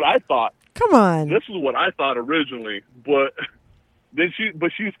 too. That's what I thought. Come on. This is what I thought originally. But then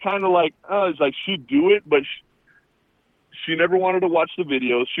she's kind of like, it's like she'd do it, but she never wanted to watch the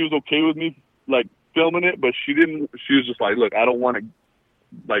videos. She was okay with me, like, filming it, but she didn't. She was just like, look, I don't want to,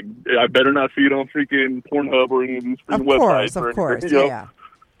 like, I better not see it on freaking Pornhub or any of these freaking websites. Of course, anything, yeah.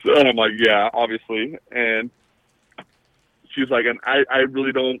 So, and I'm like, yeah, obviously. And she's like, and I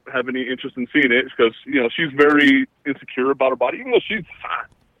really don't have any interest in seeing it because, you know, she's very insecure about her body, even though she's fine.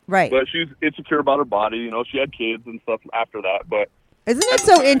 Right. But she's insecure about her body. You know, she had kids and stuff after that. But isn't it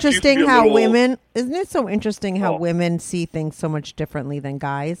so interesting how women? Isn't it so interesting how Oh. women see things so much differently than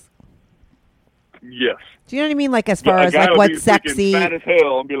guys? Yes. Do you know what I mean? Like as far A as guy like would what's be sexy. freaking fat as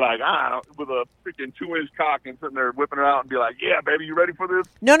hell and be like, with a freaking 2-inch cock and sitting there whipping it out and be like, yeah, baby, you ready for this?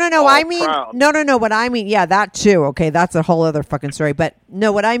 No. All I mean, proud. no. What I mean, yeah, that too. Okay, that's a whole other fucking story. But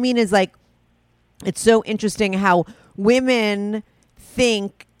no, what I mean is like, it's so interesting how women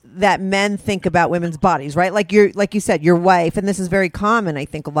think that men think about women's bodies, right? Like you said, your wife, and this is very common. I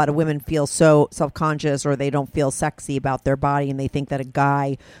think a lot of women feel so self-conscious, or they don't feel sexy about their body, and they think that a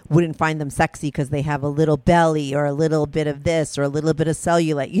guy wouldn't find them sexy because they have a little belly or a little bit of this or a little bit of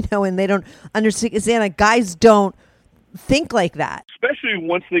cellulite, you know, and they don't understand that guys don't think like that. Especially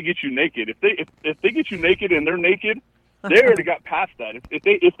once they get you naked. If they get you naked and they're naked, they already got past that.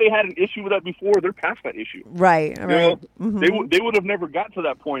 If they had an issue with that before, they're past that issue. Right. You know, they would have never got to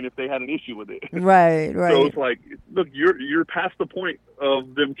that point if they had an issue with it. Right. So it's like, look, you're past the point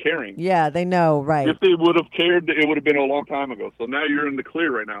of them caring. Yeah, they know. Right. If they would have cared, it would have been a long time ago. So now you're in the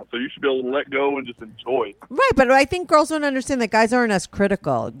clear right now. So you should be able to let go and just enjoy. Right, but I think girls don't understand that guys aren't as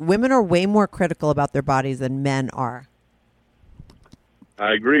critical. Women are way more critical about their bodies than men are.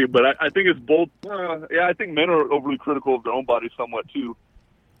 I agree, but I think it's both. I think men are overly critical of their own bodies somewhat too.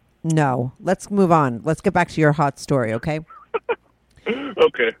 No, let's move on. Let's get back to your hot story, okay?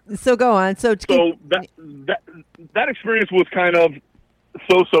 Okay. So go on. So that experience was kind of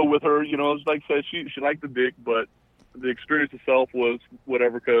so with her. You know, like I said, she liked the dick, but the experience itself was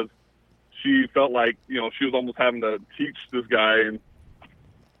whatever, because she felt like, you know, she was almost having to teach this guy and,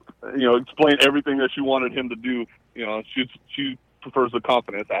 you know, explain everything that she wanted him to do. You know, she prefers the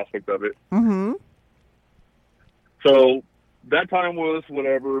confidence aspect of it. Mm-hmm. So that time was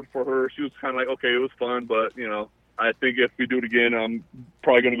whatever for her. She was kind of like, okay, it was fun, but, you know, I think if we do it again, I'm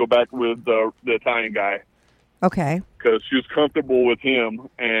probably going to go back with the Italian guy. Okay. Because she was comfortable with him,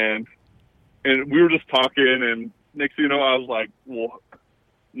 and we were just talking, and next thing you know, I was like, well,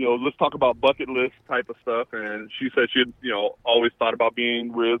 you know, let's talk about bucket list type of stuff. And she said she'd, you know, always thought about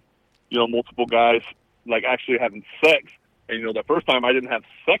being with, you know, multiple guys, like actually having sex. And, you know, the first time I didn't have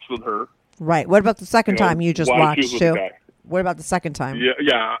sex with her. Right. What about the second time you just watched too? What about the second time?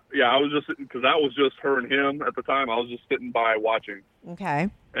 Yeah. I was just, because that was just her and him at the time. I was just sitting by watching. Okay.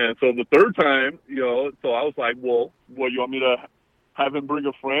 And so the third time, you know, so I was like, well, you want me to have him bring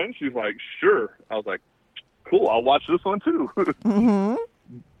a friend? She's like, sure. I was like, cool, I'll watch this one too. Mm-hmm.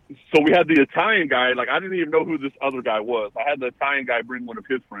 So we had the Italian guy. Like, I didn't even know who this other guy was. I had the Italian guy bring one of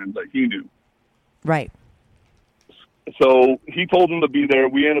his friends that he knew. Right. So he told him to be there.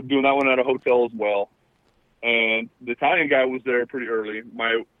 We ended up doing that one at a hotel as well. And the Italian guy was there pretty early.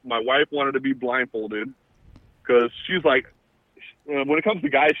 My wife wanted to be blindfolded because she's like, when it comes to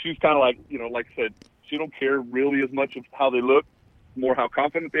guys, she's kind of like, you know, like I said, she don't care really as much of how they look, more how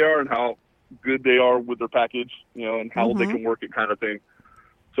confident they are and how good they are with their package, you know, and how they can work it kind of thing.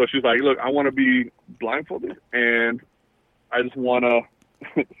 So she's like, look, I want to be blindfolded, and I just want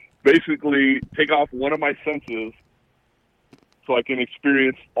to basically take off one of my senses so I can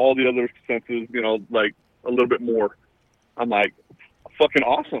experience all the other senses, you know, like a little bit more. I'm like, fucking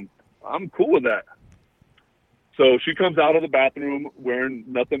awesome. I'm cool with that. So she comes out of the bathroom wearing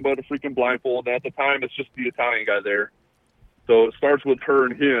nothing but a freaking blindfold. And at the time, it's just the Italian guy there. So it starts with her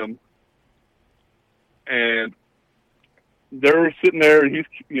and him. And they're sitting there, and he's,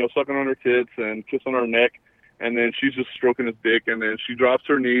 you know, sucking on her tits and kissing her neck. And then she's just stroking his dick. And then she drops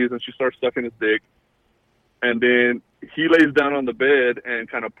her knees and she starts sucking his dick. And then he lays down on the bed and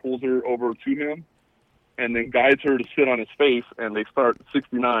kind of pulls her over to him and then guides her to sit on his face, and they start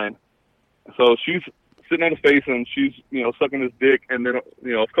 69. So she's sitting on his face and she's, you know, sucking his dick. And then,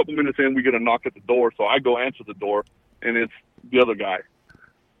 you know, a couple minutes in, we get a knock at the door. So I go answer the door, and it's the other guy.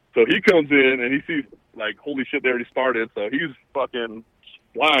 So he comes in and he sees, like, holy shit, they already started. So he's fucking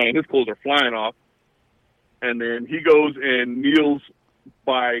flying. His clothes are flying off. And then he goes and kneels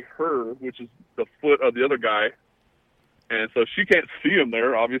by her, which is the foot of the other guy. And so she can't see him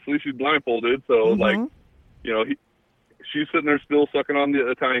there. Obviously, she's blindfolded. So, like, you know, she's sitting there still sucking on the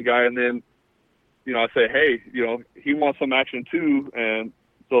Italian guy. And then, you know, I say, hey, you know, he wants some action too. And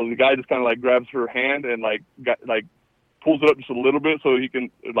so the guy just kind of like grabs her hand and like pulls it up just a little bit so he can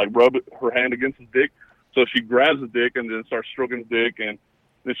like rub her hand against his dick. So she grabs the dick and then starts stroking his dick. And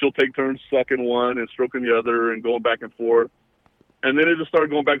then she'll take turns sucking one and stroking the other and going back and forth. And then it just started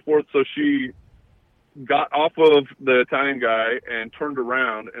going back and forth. So she got off of the Italian guy and turned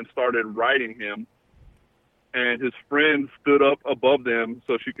around and started riding him. And his friend stood up above them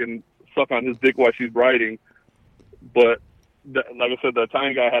so she can suck on his dick while she's riding. But like I said, the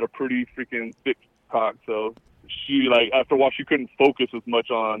Italian guy had a pretty freaking thick cock. So she, like, after a while, she couldn't focus as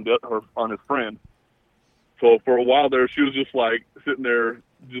much on his friend. So for a while there, she was just like sitting there,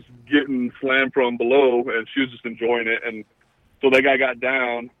 just getting slammed from below, and she was just enjoying it. And so that guy got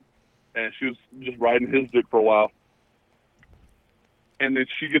down, and she was just riding his dick for a while. And then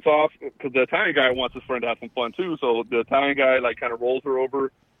she gets off, because the Italian guy wants his friend to have some fun too. So the Italian guy like kind of rolls her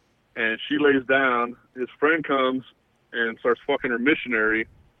over, and she lays down. His friend comes and starts fucking her missionary,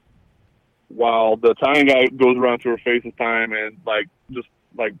 while the Italian guy goes around to her face this time and like just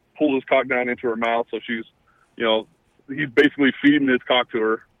like pulls his cock down into her mouth. So she's, you know, he's basically feeding his cock to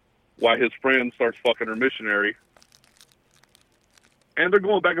her while his friend starts fucking her missionary. And they're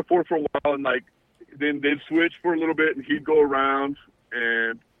going back and forth for a while, and like then they'd switch for a little bit, and he'd go around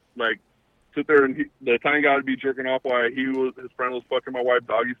and like sit there, and the Italian guy would be jerking off while his friend was fucking my wife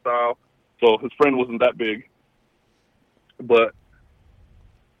doggy style. So his friend wasn't that big, but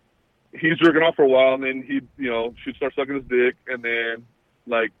he's jerking off for a while, and then she'd start sucking his dick, and then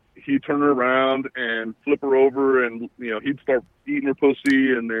like he'd turn her around and flip her over, and he'd start eating her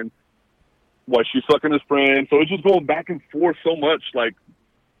pussy, and then while she's sucking his friend. So it's just going back and forth so much, like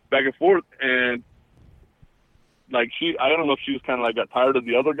back and forth, and like I don't know if she was kind of like got tired of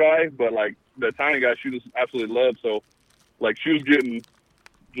the other guy, but like the Italian guy she just absolutely loved. So like she was getting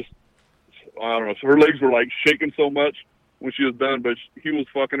just, I don't know, so her legs were like shaking so much when she was done, but he was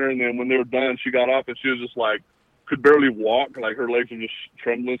fucking her, and then when they were done, she got off and she was just like, could barely walk, like her legs were just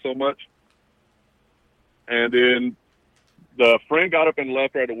trembling so much. And then the friend got up and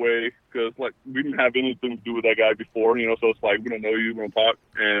left right away because like we didn't have anything to do with that guy before, so it's like, we don't know you, we don't talk.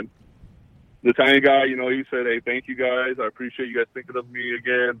 And the Italian guy, he said, hey, thank you guys, I appreciate you guys thinking of me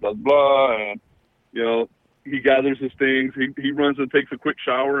again, blah, blah, and he gathers his things, he runs and takes a quick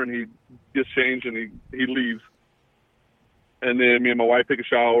shower, and he gets changed, and he leaves. And then me and my wife take a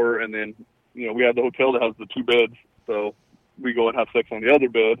shower, and then, we have the hotel that has the 2 beds, so we go and have sex on the other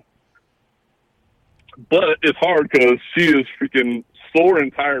bed. But it's hard because she is freaking sore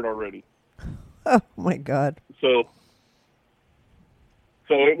and tired already. Oh, my God. So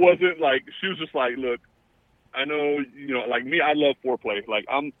it wasn't like, she was just like, look, I know, like me, I love foreplay. Like,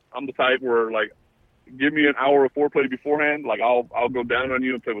 I'm the type where, like, give me an hour of foreplay beforehand. Like, I'll go down on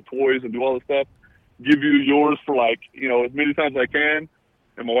you and play with toys and do all this stuff. Give you yours for, like, as many times as I can.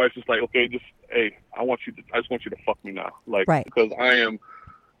 And my wife's just like, okay, hey, I just want you to fuck me now. Like, right. Because I am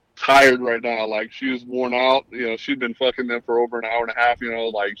tired right now. Like, she was worn out. She'd been fucking them for over an hour and a half,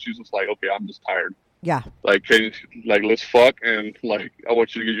 like, she's just like, okay, I'm just tired. Yeah. Like, let's fuck, and, like, I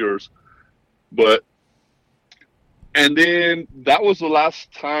want you to get yours. And then that was the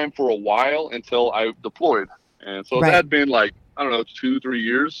last time for a while until I deployed. And so that had been, like, I don't know, 2-3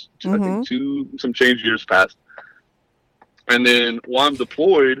 years. Mm-hmm. I think some change years passed. And then while I'm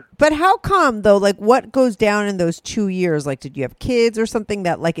deployed. But how come, though? Like, what goes down in those 2 years? Like, did you have kids or something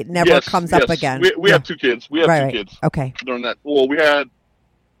that, like, it never comes up again? We have 2 kids. We have 2 kids. Okay. During that. Well, we had, let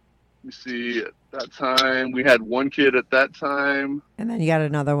me see, at that time, we had 1 kid at that time. And then you got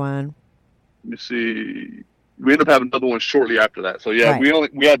another one. Let me see. We ended up having another one shortly after that. So, yeah,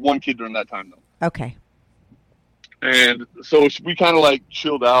 we had 1 kid during that time, though. Okay. And so we kind of, like,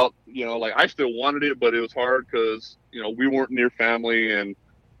 chilled out. Like, I still wanted it, but it was hard because, we weren't near family. And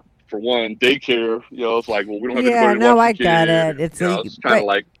for one, daycare, it's like, well, we don't have anybody to watch the kid. I get it. It's kind of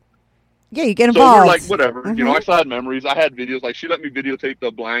like. Yeah, you get involved. So we're like, whatever. Mm-hmm. I still had memories. I had videos. Like, she let me videotape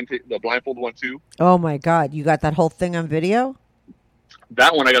the blindfold one, too. Oh, my God. You got that whole thing on video?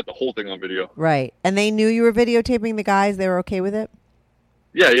 That one, I got the whole thing on video. Right. And they knew you were videotaping the guys? They were okay with it?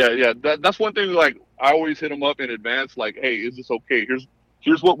 Yeah. That's one thing, like, I always hit them up in advance, like, hey, is this okay?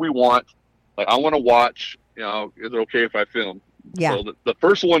 Here's what we want. Like, I want to watch, is it okay if I film? Yeah. So the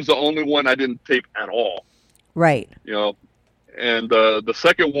first one's the only one I didn't tape at all. Right. And the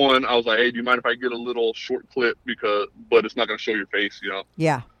second one, I was like, hey, do you mind if I get a little short clip but it's not going to show your face,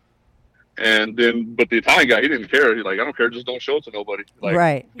 Yeah. And then, but the Italian guy, he didn't care. He's like, I don't care. Just don't show it to nobody. Like,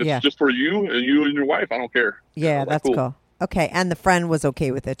 right. It's just for you and your wife. I don't care. Yeah, that's cool. Okay. And the friend was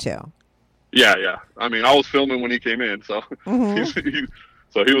okay with it too. Yeah. I mean, I was filming when he came in, so Mm-hmm.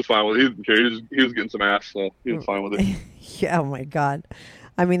 so he was fine with it. He didn't care. He was getting some ass, so he was fine with it. Yeah. Oh my God.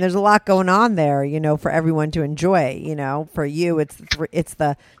 I mean, there's a lot going on there, for everyone to enjoy. For you, it's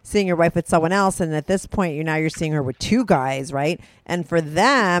the seeing your wife with someone else, and at this point, you're seeing her with 2 guys, right? And for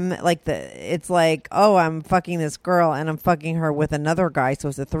them, like it's like, oh, I'm fucking this girl, and I'm fucking her with another guy, so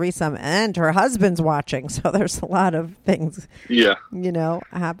it's a threesome, and her husband's watching. So there's a lot of things,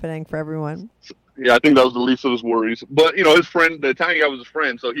 happening for everyone. Yeah, I think that was the least of his worries. But his friend, the Italian guy, was his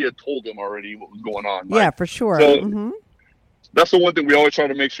friend, so he had told him already what was going on. Yeah, for sure. So, mm-hmm. That's the one thing we always try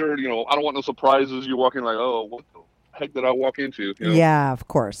to make sure, I don't want no surprises. You're walking like, oh, what the heck did I walk into? Yeah, of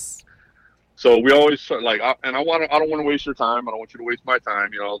course. So we always like, I don't want to waste your time. I don't want you to waste my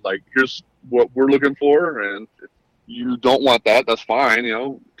time. Like, here's what we're looking for. And if you don't want that, that's fine.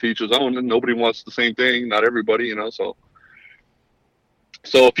 To each his own. And nobody wants the same thing. Not everybody,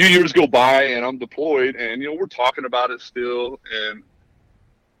 so a few years go by and I'm deployed and, we're talking about it still. And,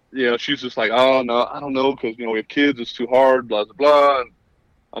 she's just like, oh, no, I don't know, because, we have kids, it's too hard, blah, blah, blah. And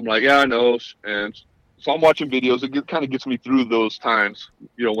I'm like, yeah, I know. And so I'm watching videos. It kind of gets me through those times,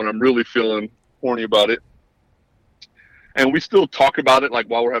 when I'm really feeling horny about it. And we still talk about it, like,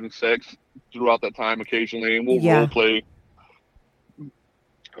 while we're having sex throughout that time occasionally. And we'll role play.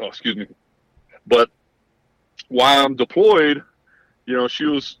 Oh, excuse me. But while I'm deployed, she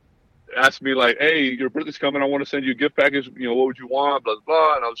was asking me, like, hey, your birthday's coming. I want to send you a gift package. What would you want? Blah, blah,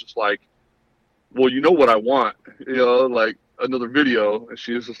 blah. And I was just like, well, you know what I want, like another video. And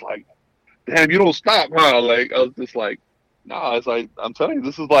she was just like, damn, you don't stop, huh? Like, I was just like, nah, it's like, I'm telling you,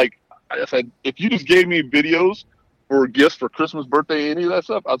 this is like, I said, if you just gave me videos for gifts for Christmas, birthday, any of that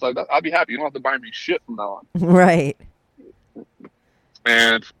stuff, I was like, I'd be happy. You don't have to buy me shit from now on. Right.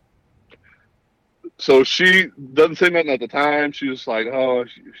 And so she doesn't say nothing at the time. She's just like, oh,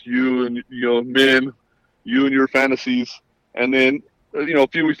 you and, men, you and your fantasies. And then, a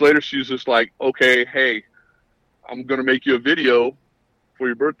few weeks later, she's just like, okay, hey, I'm going to make you a video for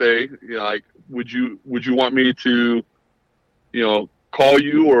your birthday. Like, would you want me to, call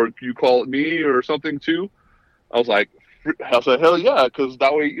you, or you call me or something too? I was like, hell yeah. Cause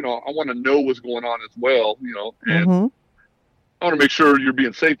that way, I want to know what's going on as well, and I want to make sure you're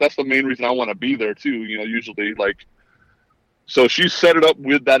being safe. That's the main reason I want to be there too, usually, like, so she set it up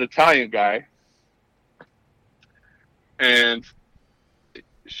with that Italian guy, and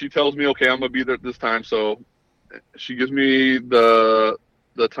she tells me, okay, I'm going to be there at this time. So she gives me the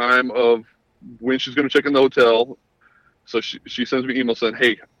time of when she's going to check in the hotel. So she sends me an email saying,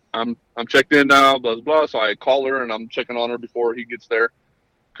 hey, I'm checked in now, blah, blah, blah. So I call her and I'm checking on her before he gets there,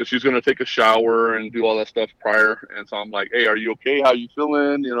 because she's going to take a shower and do all that stuff prior. And so I'm like, hey, are you okay? How you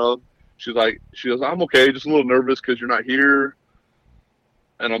feeling? She goes, I'm okay. Just a little nervous because you're not here.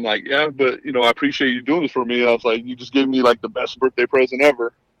 And I'm like, yeah, but, I appreciate you doing this for me. I was like, you just gave me, like, the best birthday present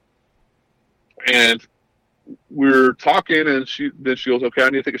ever. And we're talking, and she goes, okay, I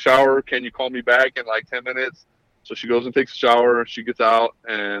need to take a shower. Can you call me back in, like, 10 minutes? So she goes and takes a shower. She gets out,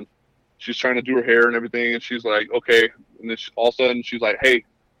 and she's trying to do her hair and everything. And she's like, okay. And then all of a sudden, she's like, hey,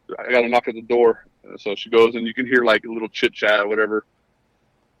 I got to knock at the door. And so she goes, and you can hear, like, a little chit-chat or whatever.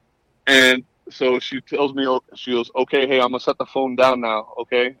 And so she tells me, she goes, okay, hey, I'm going to set the phone down now,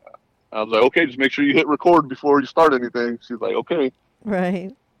 okay? I was like, okay, just make sure you hit record before you start anything. She's like, okay.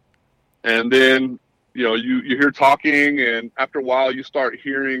 Right. And then, you hear talking, and after a while you start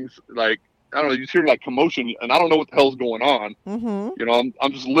hearing, like, I don't know, you hear, like, commotion, and I don't know what the hell's going on.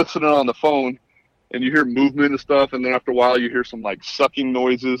 I'm just listening on the phone, and you hear movement and stuff, and then after a while you hear some, like, sucking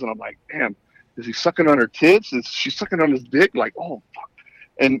noises, and I'm like, damn, is he sucking on her tits? Is she sucking on his dick? Like, oh, fuck.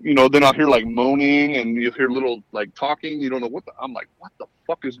 And, then I'll hear, like, moaning, and you hear little, like, talking. You don't know I'm like, what the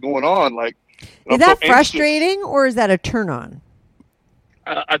fuck is going on? Like, is that so frustrating, or is that a turn on?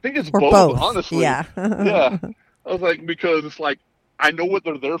 I think it's both, honestly. Yeah. Yeah. I was like, because it's like, I know what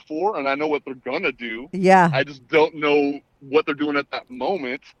they're there for, and I know what they're going to do. Yeah. I just don't know what they're doing at that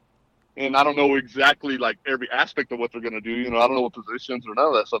moment. And I don't know exactly, like, every aspect of what they're going to do. I don't know what positions or none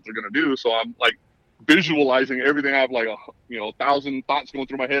of that stuff they're going to do. So I'm, like, visualizing everything. I have, like, 1,000 thoughts going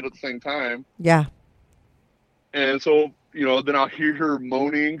through my head at the same time. Yeah. And so, then I'll hear her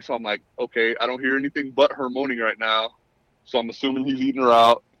moaning. So I'm like, okay, I don't hear anything but her moaning right now. So I'm assuming he's eating her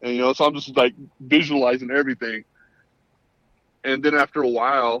out. And, so I'm just, like, visualizing everything. And then after a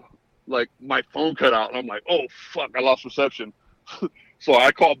while, like, my phone cut out. And I'm like, oh, fuck, I lost reception. So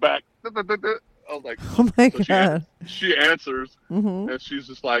I called back. I was like, oh, my God. She answers. And she's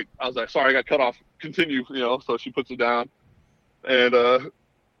just like, I was like, sorry, I got cut off. Continue, So she puts it down. And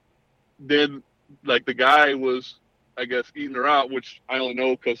then, like, the guy was, I guess, eating her out, which I only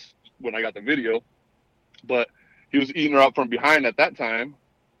know because when I got the video. But he was eating her out from behind at that time.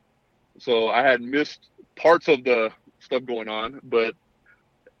 So I had missed parts of the stuff going on. But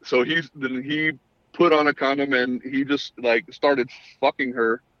so he put on a condom, and he just, like, started fucking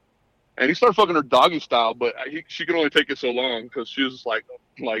her. And he started fucking her doggy style, but she could only take it so long because she was just like,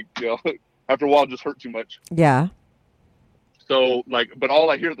 after a while, it just hurt too much. Yeah. So, like, but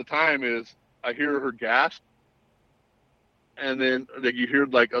all I hear at the time is I hear her gasp, and then, like, you hear,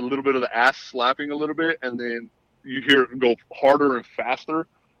 like, a little bit of the ass slapping a little bit, and then you hear it go harder and faster,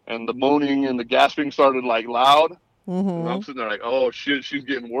 and the moaning and the gasping started, like, loud. And I'm sitting there like, oh shit, she's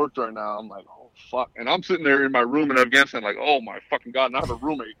getting worked right now. I'm like, oh fuck. And I'm sitting there in my room in Afghanistan like, oh my fucking God, and I have a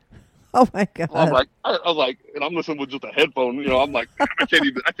roommate. Oh my God. I'm like, I was like, and I'm listening with just a headphone, I'm like, I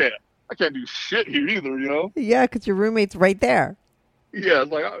can't do shit here either, Yeah, because your roommate's right there. Yeah,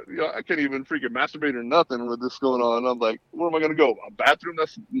 it's like, I can't even freaking masturbate or nothing with this going on. I'm like, where am I going to go? A bathroom?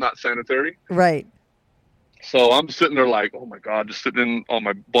 That's not sanitary. Right. So I'm sitting there like, oh my God, just sitting on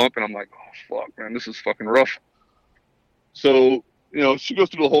my bunk, and I'm like, oh fuck, man, this is fucking rough. So she goes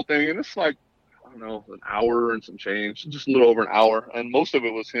through the whole thing, and it's like, I don't know, an hour and some change, just a little over an hour, and most of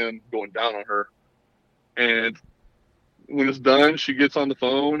it was him going down on her. And when it's done, she gets on the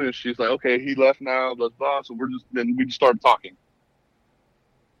phone and she's like, okay, he left now, blah, blah. So we just started talking.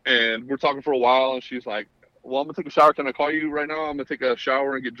 And we're talking for a while, and she's like, well, I'm going to take a shower. Can I call you right now? I'm going to take a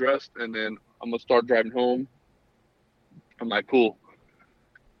shower and get dressed, and then I'm going to start driving home. I'm like, cool.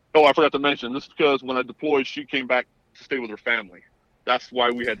 Oh, I forgot to mention, this is because when I deployed, she came back to stay with her family. That's why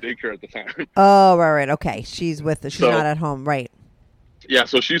we had daycare at the time. Oh, right. Okay. She's not at home. Right. Yeah,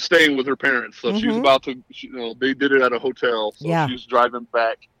 so she's staying with her parents. So she's about to, they did it at a hotel. So she's driving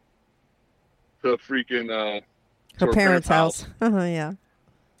back to freaking her parents' house. Yeah.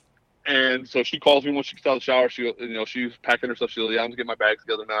 And so she calls me when she gets out of the shower. She's packing her stuff. She's like, yeah, I'm going to get my bags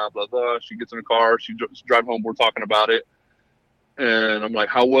together now, blah, blah. She gets in her car. She's driving home. We're talking about it. And I'm like,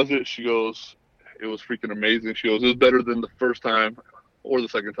 how was it? She goes, it was freaking amazing. She goes, it was better than the first time or the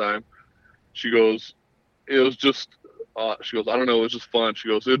second time. She goes, it was just, she goes, I don't know, it was just fun. She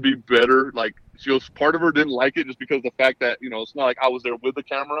goes, it'd be better. Like, she goes, part of her didn't like it just because of the fact that, it's not like I was there with the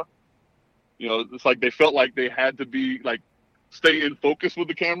camera. It's like they felt like they had to be, like, stay in focus with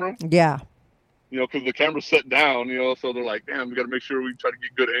the camera. Yeah. Because the camera's set down, so they're like, damn, we got to make sure we try to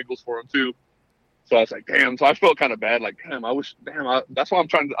get good angles for him, too. So I was like, damn. So I felt kind of bad. Like, damn, that's why I'm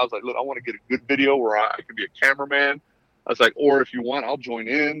trying to, I was like, look, I want to get a good video where I can be a cameraman. I was like, or if you want, I'll join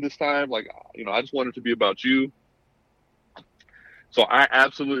in this time. Like, I just want it to be about you. So I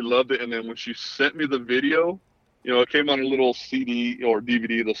absolutely loved it. And then when she sent me the video, it came on a little CD or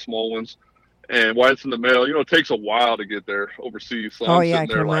DVD, the small ones. And while it's in the mail, it takes a while to get there overseas. So I'm I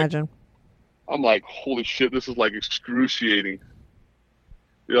can imagine. I'm like, holy shit, this is like excruciating.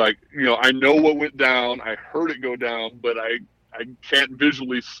 Like, I know what went down. I heard it go down, but I can't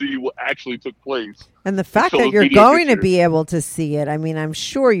visually see what actually took place. And the fact that you're going to be able to see it, I mean, I'm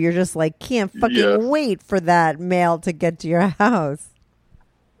sure you're just like, can't fucking wait for that mail to get to your house.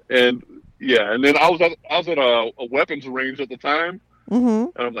 And and then I was at a weapons range at the time.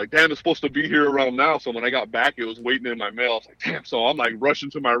 And I'm like, damn, it's supposed to be here around now. So when I got back, it was waiting in my mail. I was like, damn. So I'm like rushing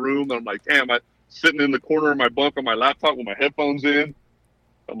to my room, and I'm like, damn, I'm sitting in the corner of my bunk on my laptop with my headphones in.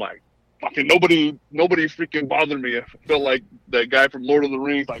 I'm like, fucking nobody freaking bothered me. I felt like that guy from Lord of the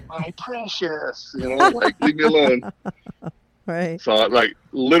Rings, like, my precious, like, leave me alone. Right. So, like,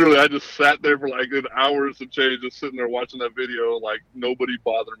 literally, I just sat there for like an hours and change, just sitting there watching that video. Like, nobody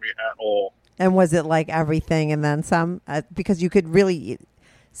bothered me at all. And was it like everything and then some? Because you could really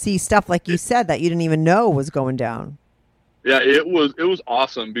see stuff, like you said, that you didn't even know was going down. Yeah, it was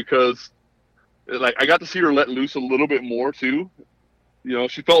awesome because, like, I got to see her let loose a little bit more too.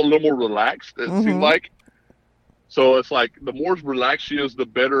 She felt a little more relaxed, it seemed like. So it's like the more relaxed she is, the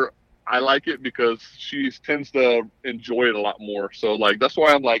better I like it, because she tends to enjoy it a lot more. So, like, that's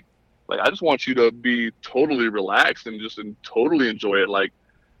why I'm like, I just want you to be totally relaxed and just totally enjoy it. Like,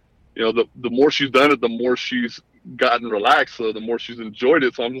 the more she's done it, the more she's gotten relaxed. So the more she's enjoyed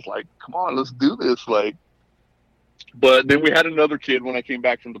it. So I'm just like, come on, let's do this. Like, but then we had another kid when I came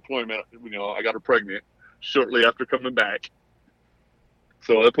back from deployment. I got her pregnant shortly after coming back.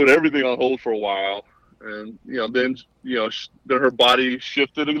 So I put everything on hold for a while, and then her body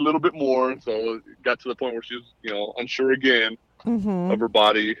shifted a little bit more, so it got to the point where she was unsure again of her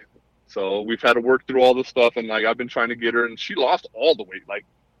body. So we've had to work through all this stuff, and like I've been trying to get her, and she lost all the weight. Like,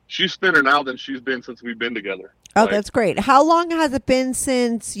 she's thinner now than she's been since we've been together. Oh, that's great. How long has it been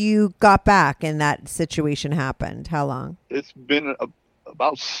since you got back and that situation happened? How long? It's been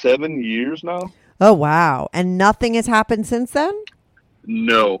about 7 years now. Oh, wow. And nothing has happened since then?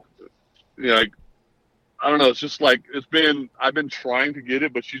 No. Like, I don't know. It's just like, I've been trying to get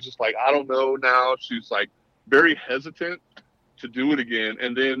it, but she's just like, I don't know now. She's like very hesitant to do it again.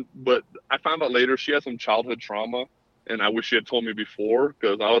 And then, but I found out later she had some childhood trauma, and I wish she had told me before,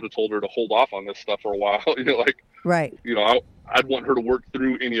 because I would have told her to hold off on this stuff for a while. Right. I'd want her to work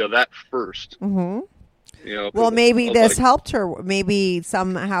through any of that first. Well, maybe this helped her. Maybe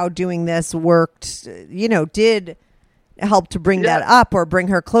somehow doing this worked, did help to bring that up, or bring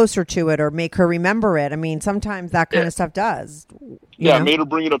her closer to it, or make her remember it. I mean, sometimes that kind of stuff does. I made her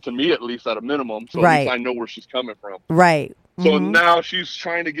bring it up to me at least at a minimum, so at least I know where she's coming from. Right. So now she's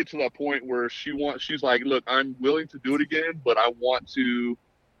trying to get to that point where she's like, look, I'm willing to do it again, but I want to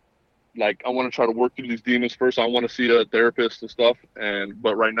try to work through these demons first. I want to see a therapist and stuff.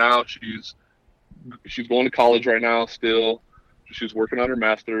 But right now she's going to college right now still. She's working on her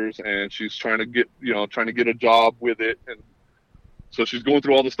master's, and she's trying to get a job with it. And so she's going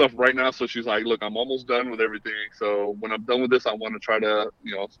through all the stuff right now. So she's like, look, I'm almost done with everything. So when I'm done with this, I want to try to,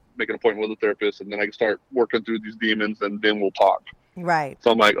 make an appointment with a therapist, and then I can start working through these demons, and then we'll talk. Right.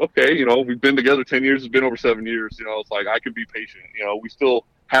 So I'm like, okay, we've been together 10 years. It's been over 7 years. It's like I can be patient. We still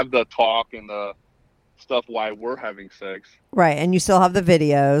have the talk and the stuff while we're having sex. Right. And you still have the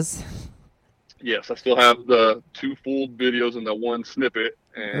videos. Yes, I still have the 2 full videos and the 1 snippet.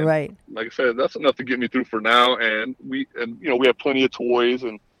 And right. like I said, that's enough to get me through for now. And we have plenty of toys,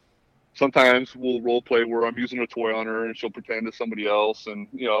 and sometimes we'll role play where I'm using a toy on her and she'll pretend it's somebody else, and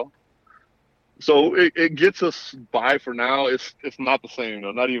so it gets us by for now. It's not the same,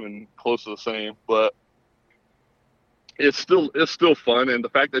 not even close to the same, but it's still fun. And the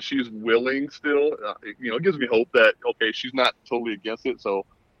fact that she's willing still, it gives me hope that, okay, she's not totally against it. So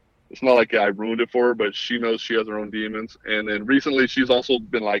it's not like I ruined it for her, but she knows she has her own demons. And then recently she's also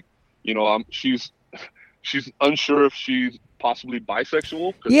been like, she's unsure if she's possibly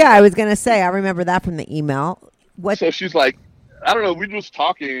bisexual. Yeah, I was going to say, I remember that from the email. What? So she's like, I don't know, we're just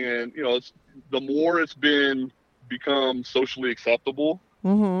talking, and, the more it's become socially acceptable,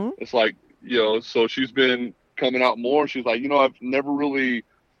 it's like, so she's been coming out more. She's like, I've never really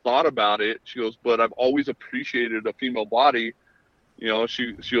thought about it. She goes, but I've always appreciated a female body.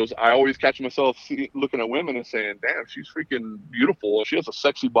 She goes, I always catch myself looking at women and saying, damn, she's freaking beautiful. She has a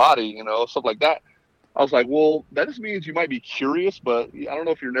sexy body, stuff like that. I was like, well, that just means you might be curious, but I don't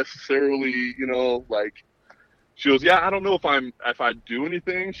know if you're necessarily, like, she goes, yeah, I don't know if I do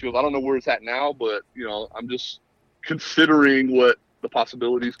anything. She goes, I don't know where it's at now, but, I'm just considering what the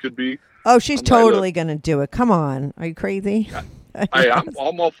possibilities could be. Oh, she's totally going to do it. Come on. Are you crazy? I'm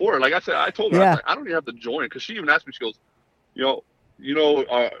all for it. Like I said, I told her, Yeah. I was like, I don't even have to join, because she even asked me, she goes, do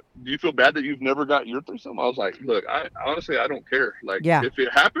you feel bad that you've never got your threesome? I was like, look, I honestly, I don't care. Like, Yeah. if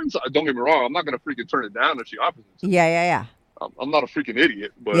it happens, don't get me wrong, I'm not going to freaking turn it down if she offers it. Yeah. I'm not a freaking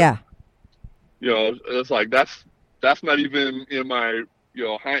idiot, but Yeah. It's like that's not even in my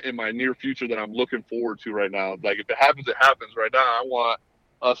in my near future that I'm looking forward to right now. Like, if it happens, it happens. Right now, I want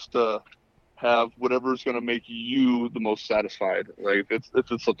us to have whatever's going to make you the most satisfied. Like, if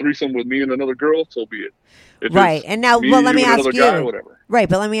it's a threesome with me and another girl, so be it. If Right. And now, well, let me ask you. Guy, whatever. Right,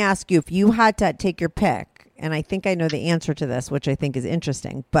 but let me ask you, if you had to take your pick, and I think I know the answer to this, which I think is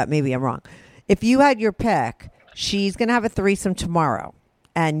interesting, but maybe I'm wrong. If you had your pick, she's going to have a threesome tomorrow,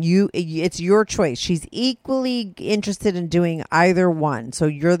 and it's your choice. She's equally interested in doing either one, so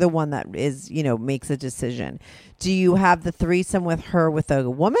you're the one that is, makes a decision. Do you have the threesome with her with a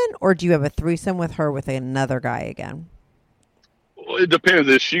woman, or do you have a threesome with her with another guy again? Well, it depends.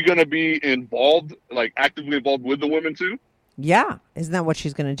 Is she going to be involved, like actively involved with the women too? Yeah. Isn't that what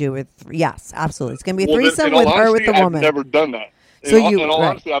she's going to do with? Yes, absolutely. It's going to be a Well, threesome then, with her honesty, with the woman. I've never done that. So in all right.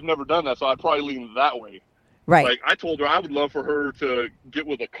 honesty, I've never done that, so I'd probably lean that way. Right. Like, I told her I would love for her to get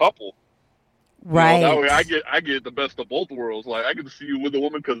with a couple. Right. That way I get the best of both worlds. Like, I get to see you with a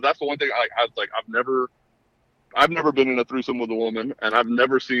woman, because that's the one thing I was like, I've never been in a threesome with a woman, and I've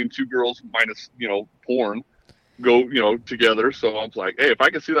never seen 2 girls minus, porn go, together. So I was like, hey, if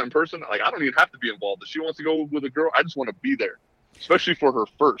I can see that in person, like, I don't even have to be involved. If she wants to go with a girl, I just want to be there, especially for her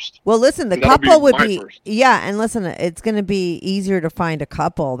first. Well, listen, the That'll couple would my be, first. yeah. And listen, it's going to be easier to find a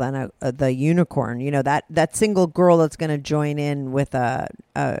couple than the unicorn, that single girl that's going to join in with a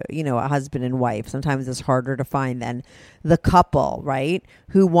husband and wife. Sometimes it's harder to find than the couple, right?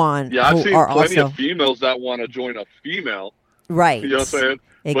 Who want, Yeah, I've who seen are plenty also, of females that want to join a female. right. You know what I'm saying?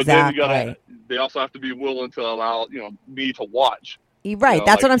 Exactly. But then they also have to be willing to allow, me to watch. Right.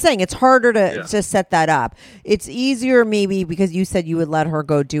 That's what I'm saying. It's harder to Yeah. set that up. It's easier maybe because you said you would let her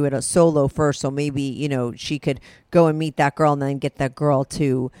go do it a solo first. So maybe, she could go and meet that girl and then get that girl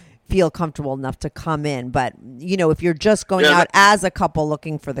to feel comfortable enough to come in. But, if you're just going out as a couple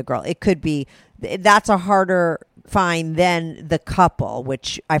looking for the girl, it could be, that's a harder find than the couple,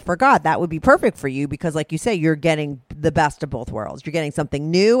 which I forgot that would be perfect for you because like you say, you're getting the best of both worlds. You're getting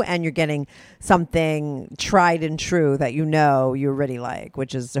something new and you're getting something tried and true that you really like,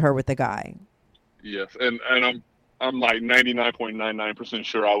 which is her with the guy. Yes. And I'm like 99.99%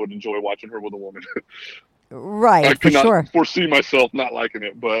 sure I would enjoy watching her with a woman. Right. I for cannot sure. foresee myself not liking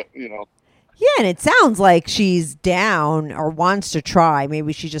it, but Yeah, and it sounds like she's down or wants to try.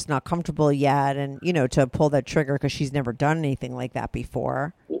 Maybe she's just not comfortable yet and, to pull that trigger because she's never done anything like that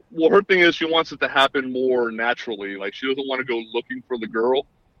before. Well, her thing is she wants it to happen more naturally. Like, she doesn't want to go looking for the girl.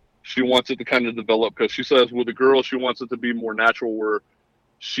 She wants it to kind of develop because she says with the girl, she wants it to be more natural where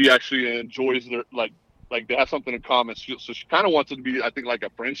she actually enjoys their, like they have something in common. So she kind of wants it to be, I think, like a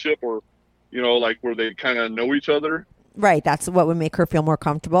friendship or, like where they kind of know each other. Right. That's what would make her feel more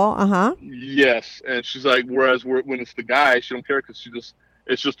comfortable. Uh-huh. Yes. And she's like, whereas when it's the guy, she don't care because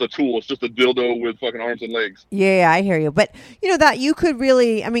it's just a tool. It's just a dildo with fucking arms and legs. Yeah, I hear you. But, that you could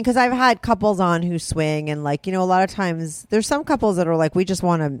really, because I've had couples on who swing and, like, a lot of times there's some couples that are like, we just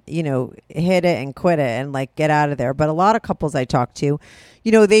want to, hit it and quit it and, like, get out of there. But a lot of couples I talk to,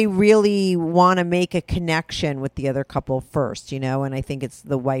 they really want to make a connection with the other couple first, and I think it's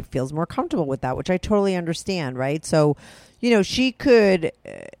the wife feels more comfortable with that, which I totally understand, right? So, she could,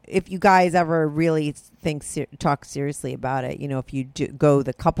 if you guys ever really talk seriously about it, if you do go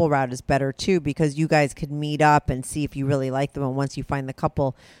the couple route is better too, because you guys could meet up and see if you really like them. And once you find the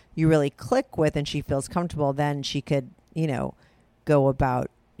couple you really click with and she feels comfortable, then she could, go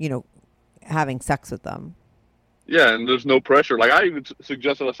about, having sex with them. Yeah, and there's no pressure. Like, I even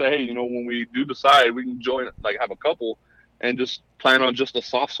suggested, I say, hey, when we do decide, we can join, like, have a couple and just plan on just a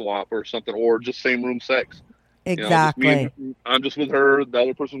soft swap or something, or just same room sex. Exactly. I'm just with her, the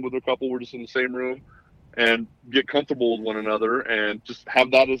other person with her couple, we're just in the same room, and get comfortable with one another and just have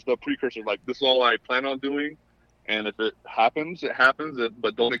that as the precursor. Like, this is all I plan on doing, and if it happens, it happens,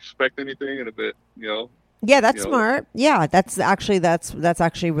 but don't expect anything. And if it, yeah, that's smart. Yeah, that's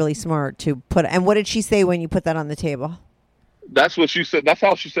actually really smart to put. And what did she say when you put that on the table? That's what she said. That's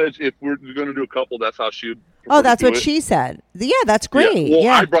how she said, if we're going to do a couple, that's how she would. Oh, that's what she said. Yeah, that's great. Yeah. Well,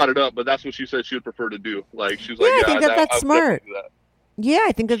 yeah. I brought it up, but that's what she said she would prefer to do. Like, she was like, I think that's smart. Yeah,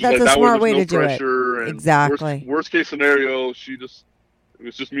 I think that's a smart way to do it. Exactly. Worst case scenario, it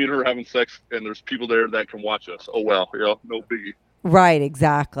was just me and her having sex, and there's people there that can watch us. Oh well, no biggie. Right,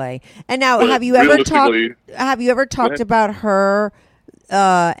 exactly. And now, have you ever talked about her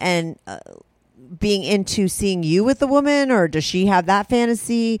and being into seeing you with the woman, or does she have that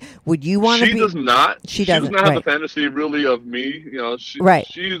fantasy? Would you want to be? She does not. She does not have the fantasy really of me.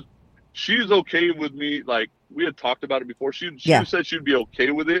 She's okay with me. Like, we had talked about it before. She said she'd be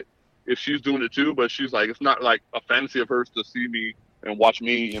okay with it if she's doing it too. But she's like, it's not like a fantasy of hers to see me and watch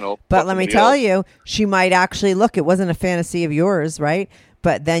me. But let me tell you, she might actually look. It wasn't a fantasy of yours, right?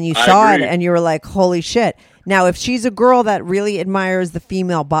 But then you saw it and you were like, holy shit. Now, if she's a girl that really admires the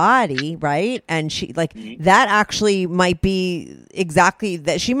female body, right? And she that actually might be exactly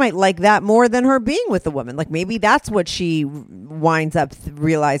that. She might like that more than her being with a woman. Like, maybe that's what she winds up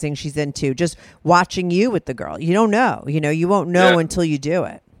realizing she's into, just watching you with the girl. You don't know, you won't know until you do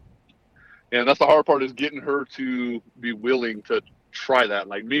it. And that's the hard part, is getting her to be willing to try that.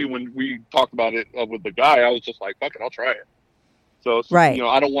 Like me, when we talked about it with the guy, I was just like, fuck it, I'll try it. So, right.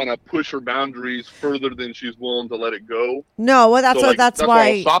 I don't want to push her boundaries further than she's willing to let it go. No, well, that's why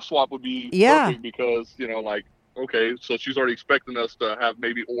a soft swap would be perfect, because, okay, so she's already expecting us to have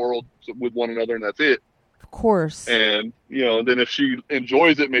maybe oral with one another, and that's it. Of course. And, then if she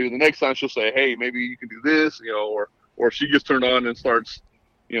enjoys it, maybe the next time she'll say, hey, maybe you can do this, or she gets turned on and starts,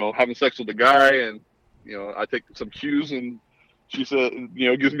 having sex with the guy, and, I take some cues, and she said,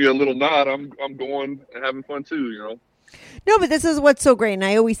 gives me a little nod, I'm going and having fun too, No, but this is what's so great. And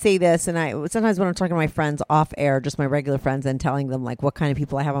I always say this, and I sometimes when I'm talking to my friends off air, just my regular friends, and telling them like what kind of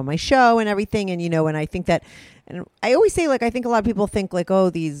people I have on my show and everything. And, and I think that, and I always say, like, I think a lot of people think like, oh,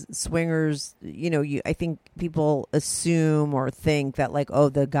 these swingers, I think people assume or think that like, oh,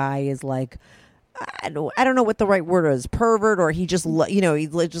 the guy is like, I don't know what the right word is, pervert, or he just, he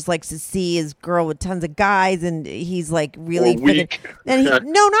just likes to see his girl with tons of guys, and he's like really weak. And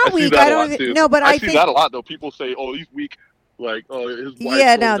not weak. I don't even, no, but I see think that a lot though. People say, "Oh, he's weak." Like, oh, his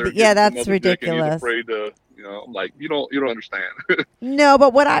wife. That's ridiculous. He's afraid to, I'm like, you don't understand. No,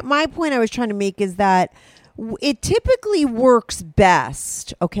 but my point I was trying to make is that it typically works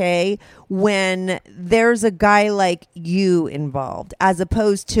best, okay, when there's a guy like you involved, as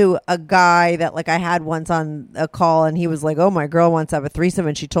opposed to a guy that, like, I had once on a call, and he was like, oh, my girl wants to have a threesome,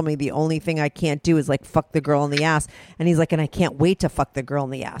 and she told me the only thing I can't do is like fuck the girl in the ass. And he's like, and I can't wait to fuck the girl in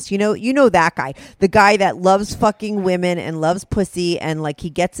the ass. You know that guy, the guy that loves fucking women and loves pussy, and like he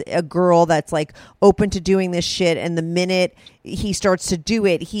gets a girl that's like open to doing this shit, and the minute he starts to do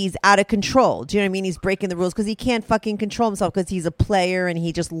it, he's out of control. Do you know what I mean? He's breaking the rules because he can't fucking control himself, because he's a player and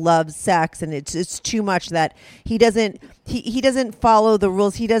he just loves sex, and it's too much that he doesn't follow the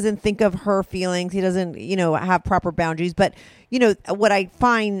rules. He doesn't think of her feelings. He doesn't, have proper boundaries. But what I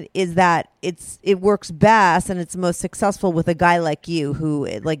find is that it works best and it's most successful with a guy like you, who,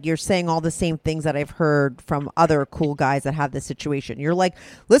 like, you're saying all the same things that I've heard from other cool guys that have this situation. You're like,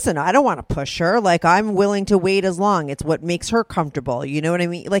 listen, I don't want to push her. Like, I'm willing to wait as long. It's what makes her comfortable. You know what I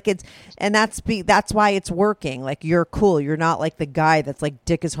mean? Like, that's why it's working. Like, you're cool. You're not like the guy that's like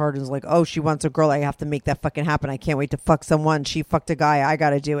dick is hard and is like, oh, she wants a girl, I have to make that fucking happen. I can't wait to fuck someone. She fucked a guy, I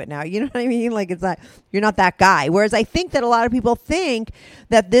got to do it now. You know what I mean? Like, it's not, you're not that guy. Whereas I think that a lot of people think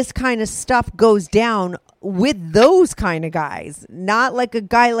that this kind of stuff goes down with those kind of guys, not like a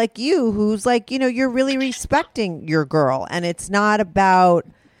guy like you who's like, you're really respecting your girl, and it's not about,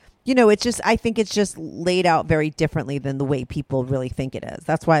 it's just, I think it's just laid out very differently than the way people really think it is.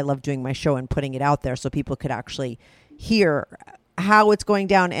 That's why I love doing my show and putting it out there so people could actually hear how it's going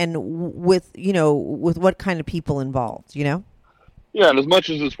down and with what kind of people involved, Yeah, and as much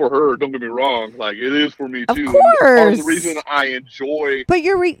as it's for her, don't get me wrong, like it is for me too. Of course. Part of the reason I enjoy. But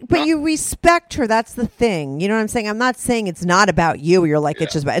you respect her. That's the thing. You know what I'm saying? I'm not saying it's not about you. You're like,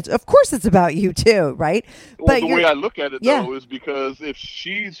 it's just about. Of course, it's about you too, right? Well, but the way I look at it though is because if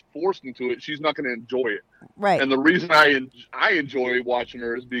she's forced into it, she's not going to enjoy it. Right. And the reason I enjoy watching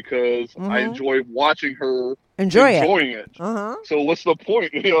her is because I enjoy watching her enjoying it. Uh-huh. So what's the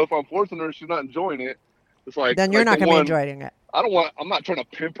point? If I'm forcing her, she's not enjoying it. It's like then you're not going to be enjoying it. I'm not trying to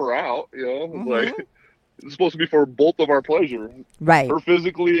pimp her out, Like it's supposed to be for both of our pleasure. Right. Her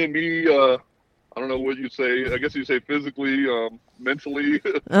physically and me, I don't know what you say. I guess you say physically, mentally,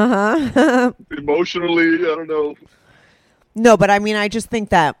 emotionally, I don't know. No, but I mean, I just think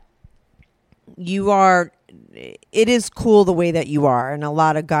that it is cool the way that you are. And a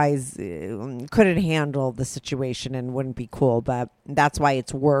lot of guys couldn't handle the situation and wouldn't be cool, but that's why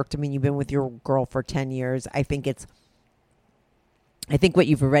it's worked. I mean, you've been with your girl for 10 years. I think what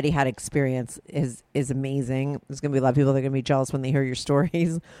you've already had experience is amazing. There's going to be a lot of people that are going to be jealous when they hear your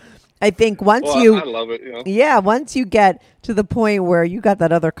stories. I think I love it. Yeah, once you get to the point where you got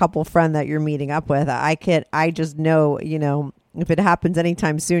that other couple friend that you're meeting up with, I just know, if it happens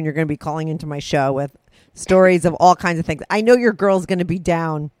anytime soon, you're going to be calling into my show with stories of all kinds of things. I know your girl's going to be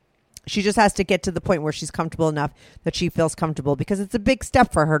down. She just has to get to the point where she's comfortable enough that she feels comfortable, because it's a big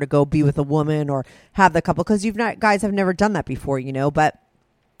step for her to go be with a woman or have the couple, because guys have never done that before, but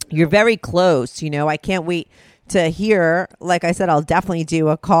you're very close, I can't wait to hear. Like I said, I'll definitely do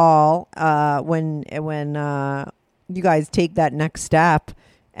a call when you guys take that next step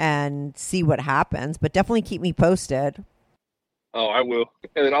and see what happens, but definitely keep me posted. Oh, I will.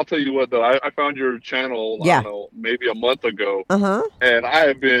 And I'll tell you what, though, I found your channel, I don't know, maybe a month ago. Uh-huh. And I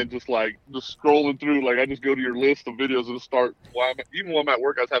have been just scrolling through. Like, I just go to your list of videos and start, even when I'm at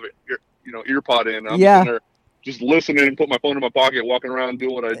work, I just have an ear pod in. I'm sitting there just listening and put my phone in my pocket, walking around,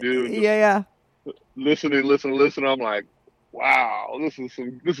 doing what I do. And listening. I'm like, wow, this is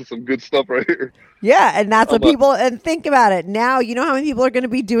some good stuff right here. Yeah, and that's what people, and think about it. Now, you know how many people are going to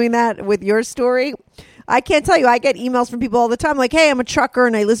be doing that with your story? I can't tell you. I get emails from people all the time like, hey, I'm a trucker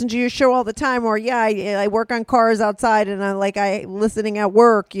and I listen to your show all the time. Or, I work on cars outside and I listening at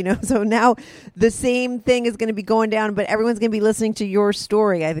work, So now the same thing is going to be going down, but everyone's going to be listening to your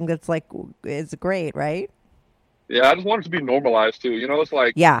story. I think that's it's great, right? Yeah, I just want it to be normalized too. It's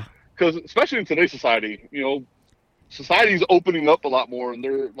like, because especially in today's society, society's opening up a lot more, and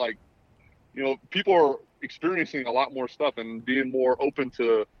they're like, people are experiencing a lot more stuff and being more open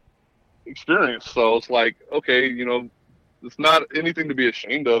to experience. So it's like, okay, it's not anything to be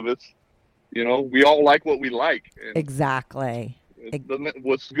ashamed of. It's, we all like what we like. And exactly.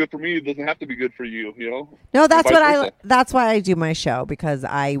 What's good for me doesn't have to be good for you, No, that's why I do my show, because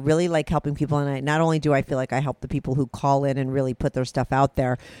I really like helping people, and not only do I feel like I help the people who call in and really put their stuff out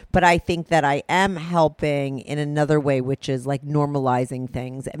there, but I think that I am helping in another way, which is like normalizing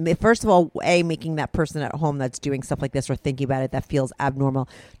things. First of all, making that person at home that's doing stuff like this or thinking about it that feels abnormal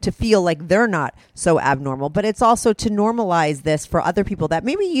to feel like they're not so abnormal, but it's also to normalize this for other people that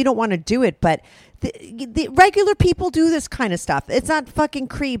maybe you don't want to do it, but the regular people do this kind of stuff. It's not fucking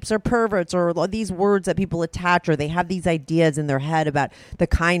creeps or perverts or these words that people attach, or they have these ideas in their head about the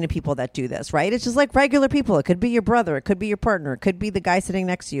kind of people that do this, right? It's just like regular people. It could be your brother. It could be your partner. It could be the guy sitting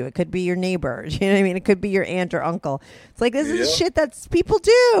next to you. It could be your neighbor. You know what I mean? It could be your aunt or uncle. It's like, this is shit that people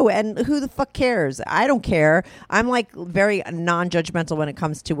do. And who the fuck cares? I don't care. I'm like very non-judgmental when it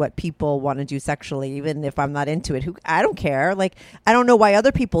comes to what people want to do sexually, even if I'm not into it. I don't care. Like, I don't know why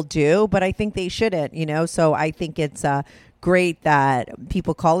other people do, but I think they shouldn't, So I think it's great that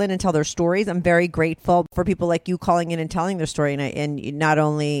people call in and tell their stories. I'm very grateful for people like you calling in and telling their story, and not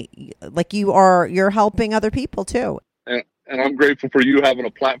only like you're helping other people too. And I'm grateful for you having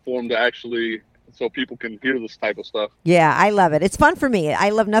a platform to actually, so people can hear this type of stuff. Yeah, I love it. It's fun for me. I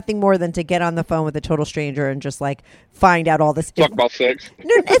love nothing more than to get on the phone with a total stranger and just like find out all this. Talk about sex.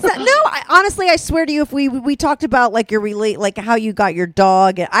 Honestly, I swear to you, if we talked about like like how you got your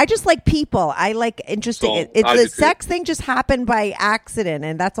dog, and I just like people. I like interesting. The sex thing just happened by accident,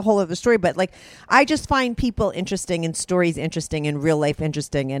 and that's a whole other story. But like, I just find people interesting and stories interesting and real life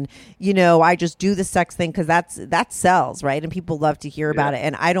interesting, and I just do the sex thing because that sells, right? And people love to hear about it,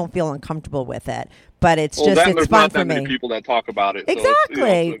 and I don't feel uncomfortable with it. it. But it's Well, just, it's there's fun not for that me. many people that talk about it. Exactly. So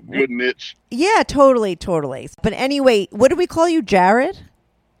it's a good niche. Yeah, totally. But anyway, what do we call you, Jared?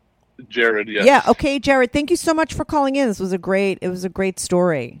 Jared, yes. Yeah. Okay, Jared. Thank you so much for calling in. It was a great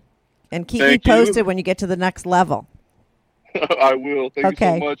story, and keep me Thank you. posted when you get to the next level. I will. Thank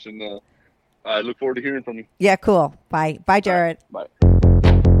Okay. you so much, and I look forward to hearing from you. Yeah. Cool. Bye, Jared. Bye.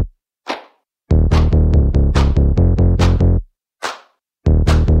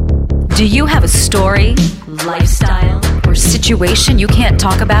 Do you have a story, lifestyle, or situation you can't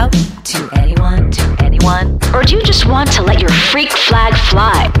talk about to anyone? Or do you just want to let your freak flag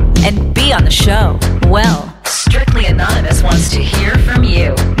fly and be on the show? Well, Strictly Anonymous wants to hear from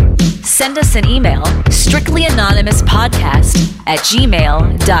you. Send us an email,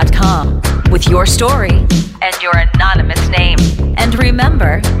 strictlyanonymouspodcast@gmail.com, with your story and your anonymous name. And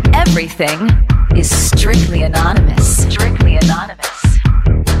remember, everything is strictly anonymous. Strictly Anonymous.